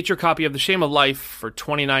quick, get your copy of the Shame of Life for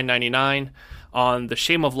 $29.99 on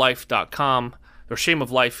theshameoflife.com or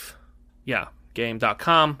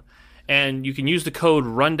game.com, and you can use the code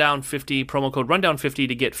rundown50, promo code rundown50,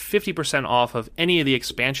 to get 50% off of any of the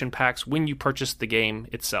expansion packs when you purchase the game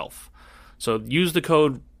itself. So use the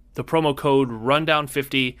promo code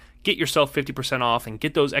rundown50, get yourself 50% off, and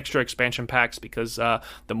get those extra expansion packs, because the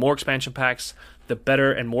more expansion packs, the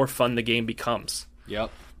better and more fun the game becomes. Yep.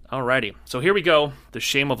 Alrighty, so here we go. The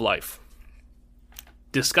Shame of Life.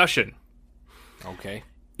 Discussion. Okay.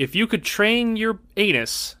 If you could train your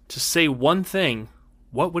anus to say one thing,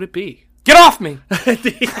 what would it be? Get off me.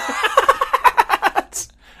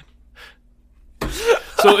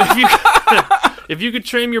 So if you could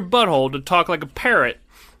train your butthole to talk like a parrot,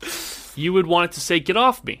 you would want it to say "get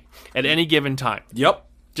off me" at any given time, Yep.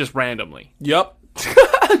 just randomly. Yep.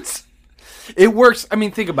 It works. I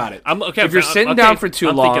mean, think about it. If you're sitting down for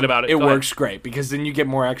too long, thinking about it. it Go ahead. works great because then you get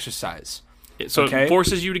more exercise. So Okay. it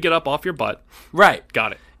forces you to get up off your butt. Right.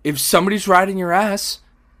 Got it. If somebody's riding your ass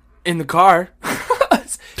in the car,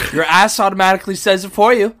 your ass automatically says it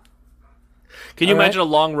for you. Can you All right. imagine a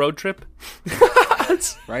long road trip?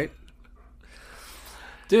 Right?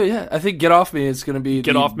 Dude, yeah. I think Get Off Me is going to be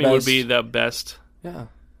Get the off me best. would be the best. Yeah,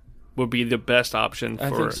 Would be the best option for. I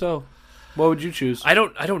think so. What would you choose? I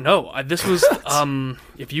don't know. This was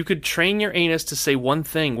if you could train your anus to say one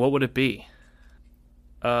thing, what would it be?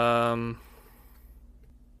 I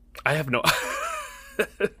have no.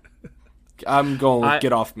 I'm going with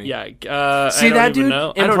Get Off Me. Yeah. See I don't that, even dude?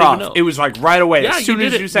 know. I don't even Improv. know. It was like right away. Yeah, as soon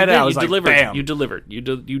as did you it. said did. it, I was You like, delivered. bam. You delivered. You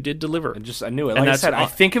did deliver. I knew it. And Like I that's said, I aw-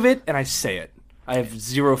 think of it and I say it. I have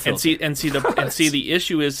zero filter. And see the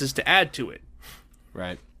issue is to add to it,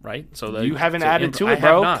 Right. right? So You haven't added to I it, have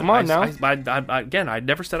bro. not. Come on now. Again, I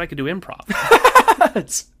never said I could do improv.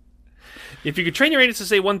 If you could train your anus to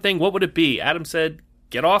say one thing, what would it be? Adam said,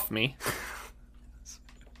 "Get off me."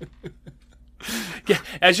 Yeah,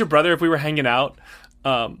 as your brother, if we were hanging out,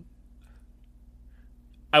 I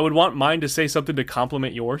would want mine to say something to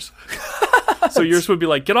compliment yours. So yours would be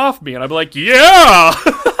like, "Get off me," and I'd be like, "Yeah."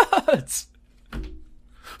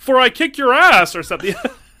 For I kick your ass or something.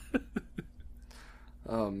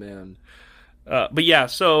 Oh, man. But yeah,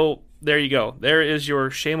 so there you go. There is your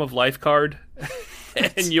Shame of Life card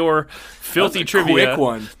and your filthy That was a trivia. quick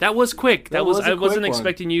one. That was quick. That was a I wasn't quick one.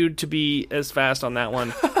 expecting you to be as fast on that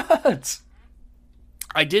one.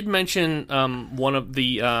 I did mention one of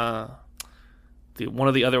the other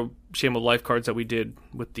Shame of Life cards that we did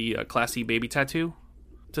with the classy baby tattoo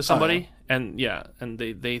to somebody, and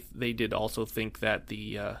they did also think that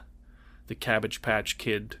the Cabbage Patch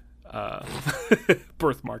Kid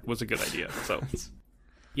birthmark was a good idea. So,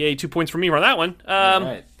 yay, 2 points for me on that one. All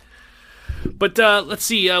right. But let's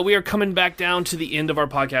see. We are coming back down to the end of our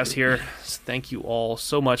podcast here. Thank you all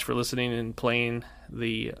so much for listening and playing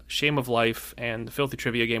the Shame of Life and the Filthy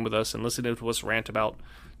Trivia game with us and listening to us rant about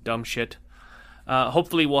dumb shit.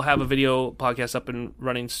 Hopefully we'll have a video podcast up and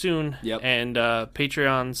running soon. Yep. And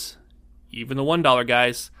Patreons, even the $1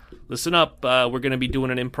 guys, listen up. We're going to be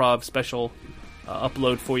doing an improv special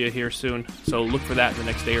upload for you here soon. So look for that in the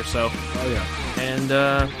next day or so. Oh, yeah. And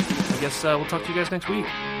I guess we'll talk to you guys next week.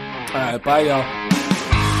 All right. Bye, y'all.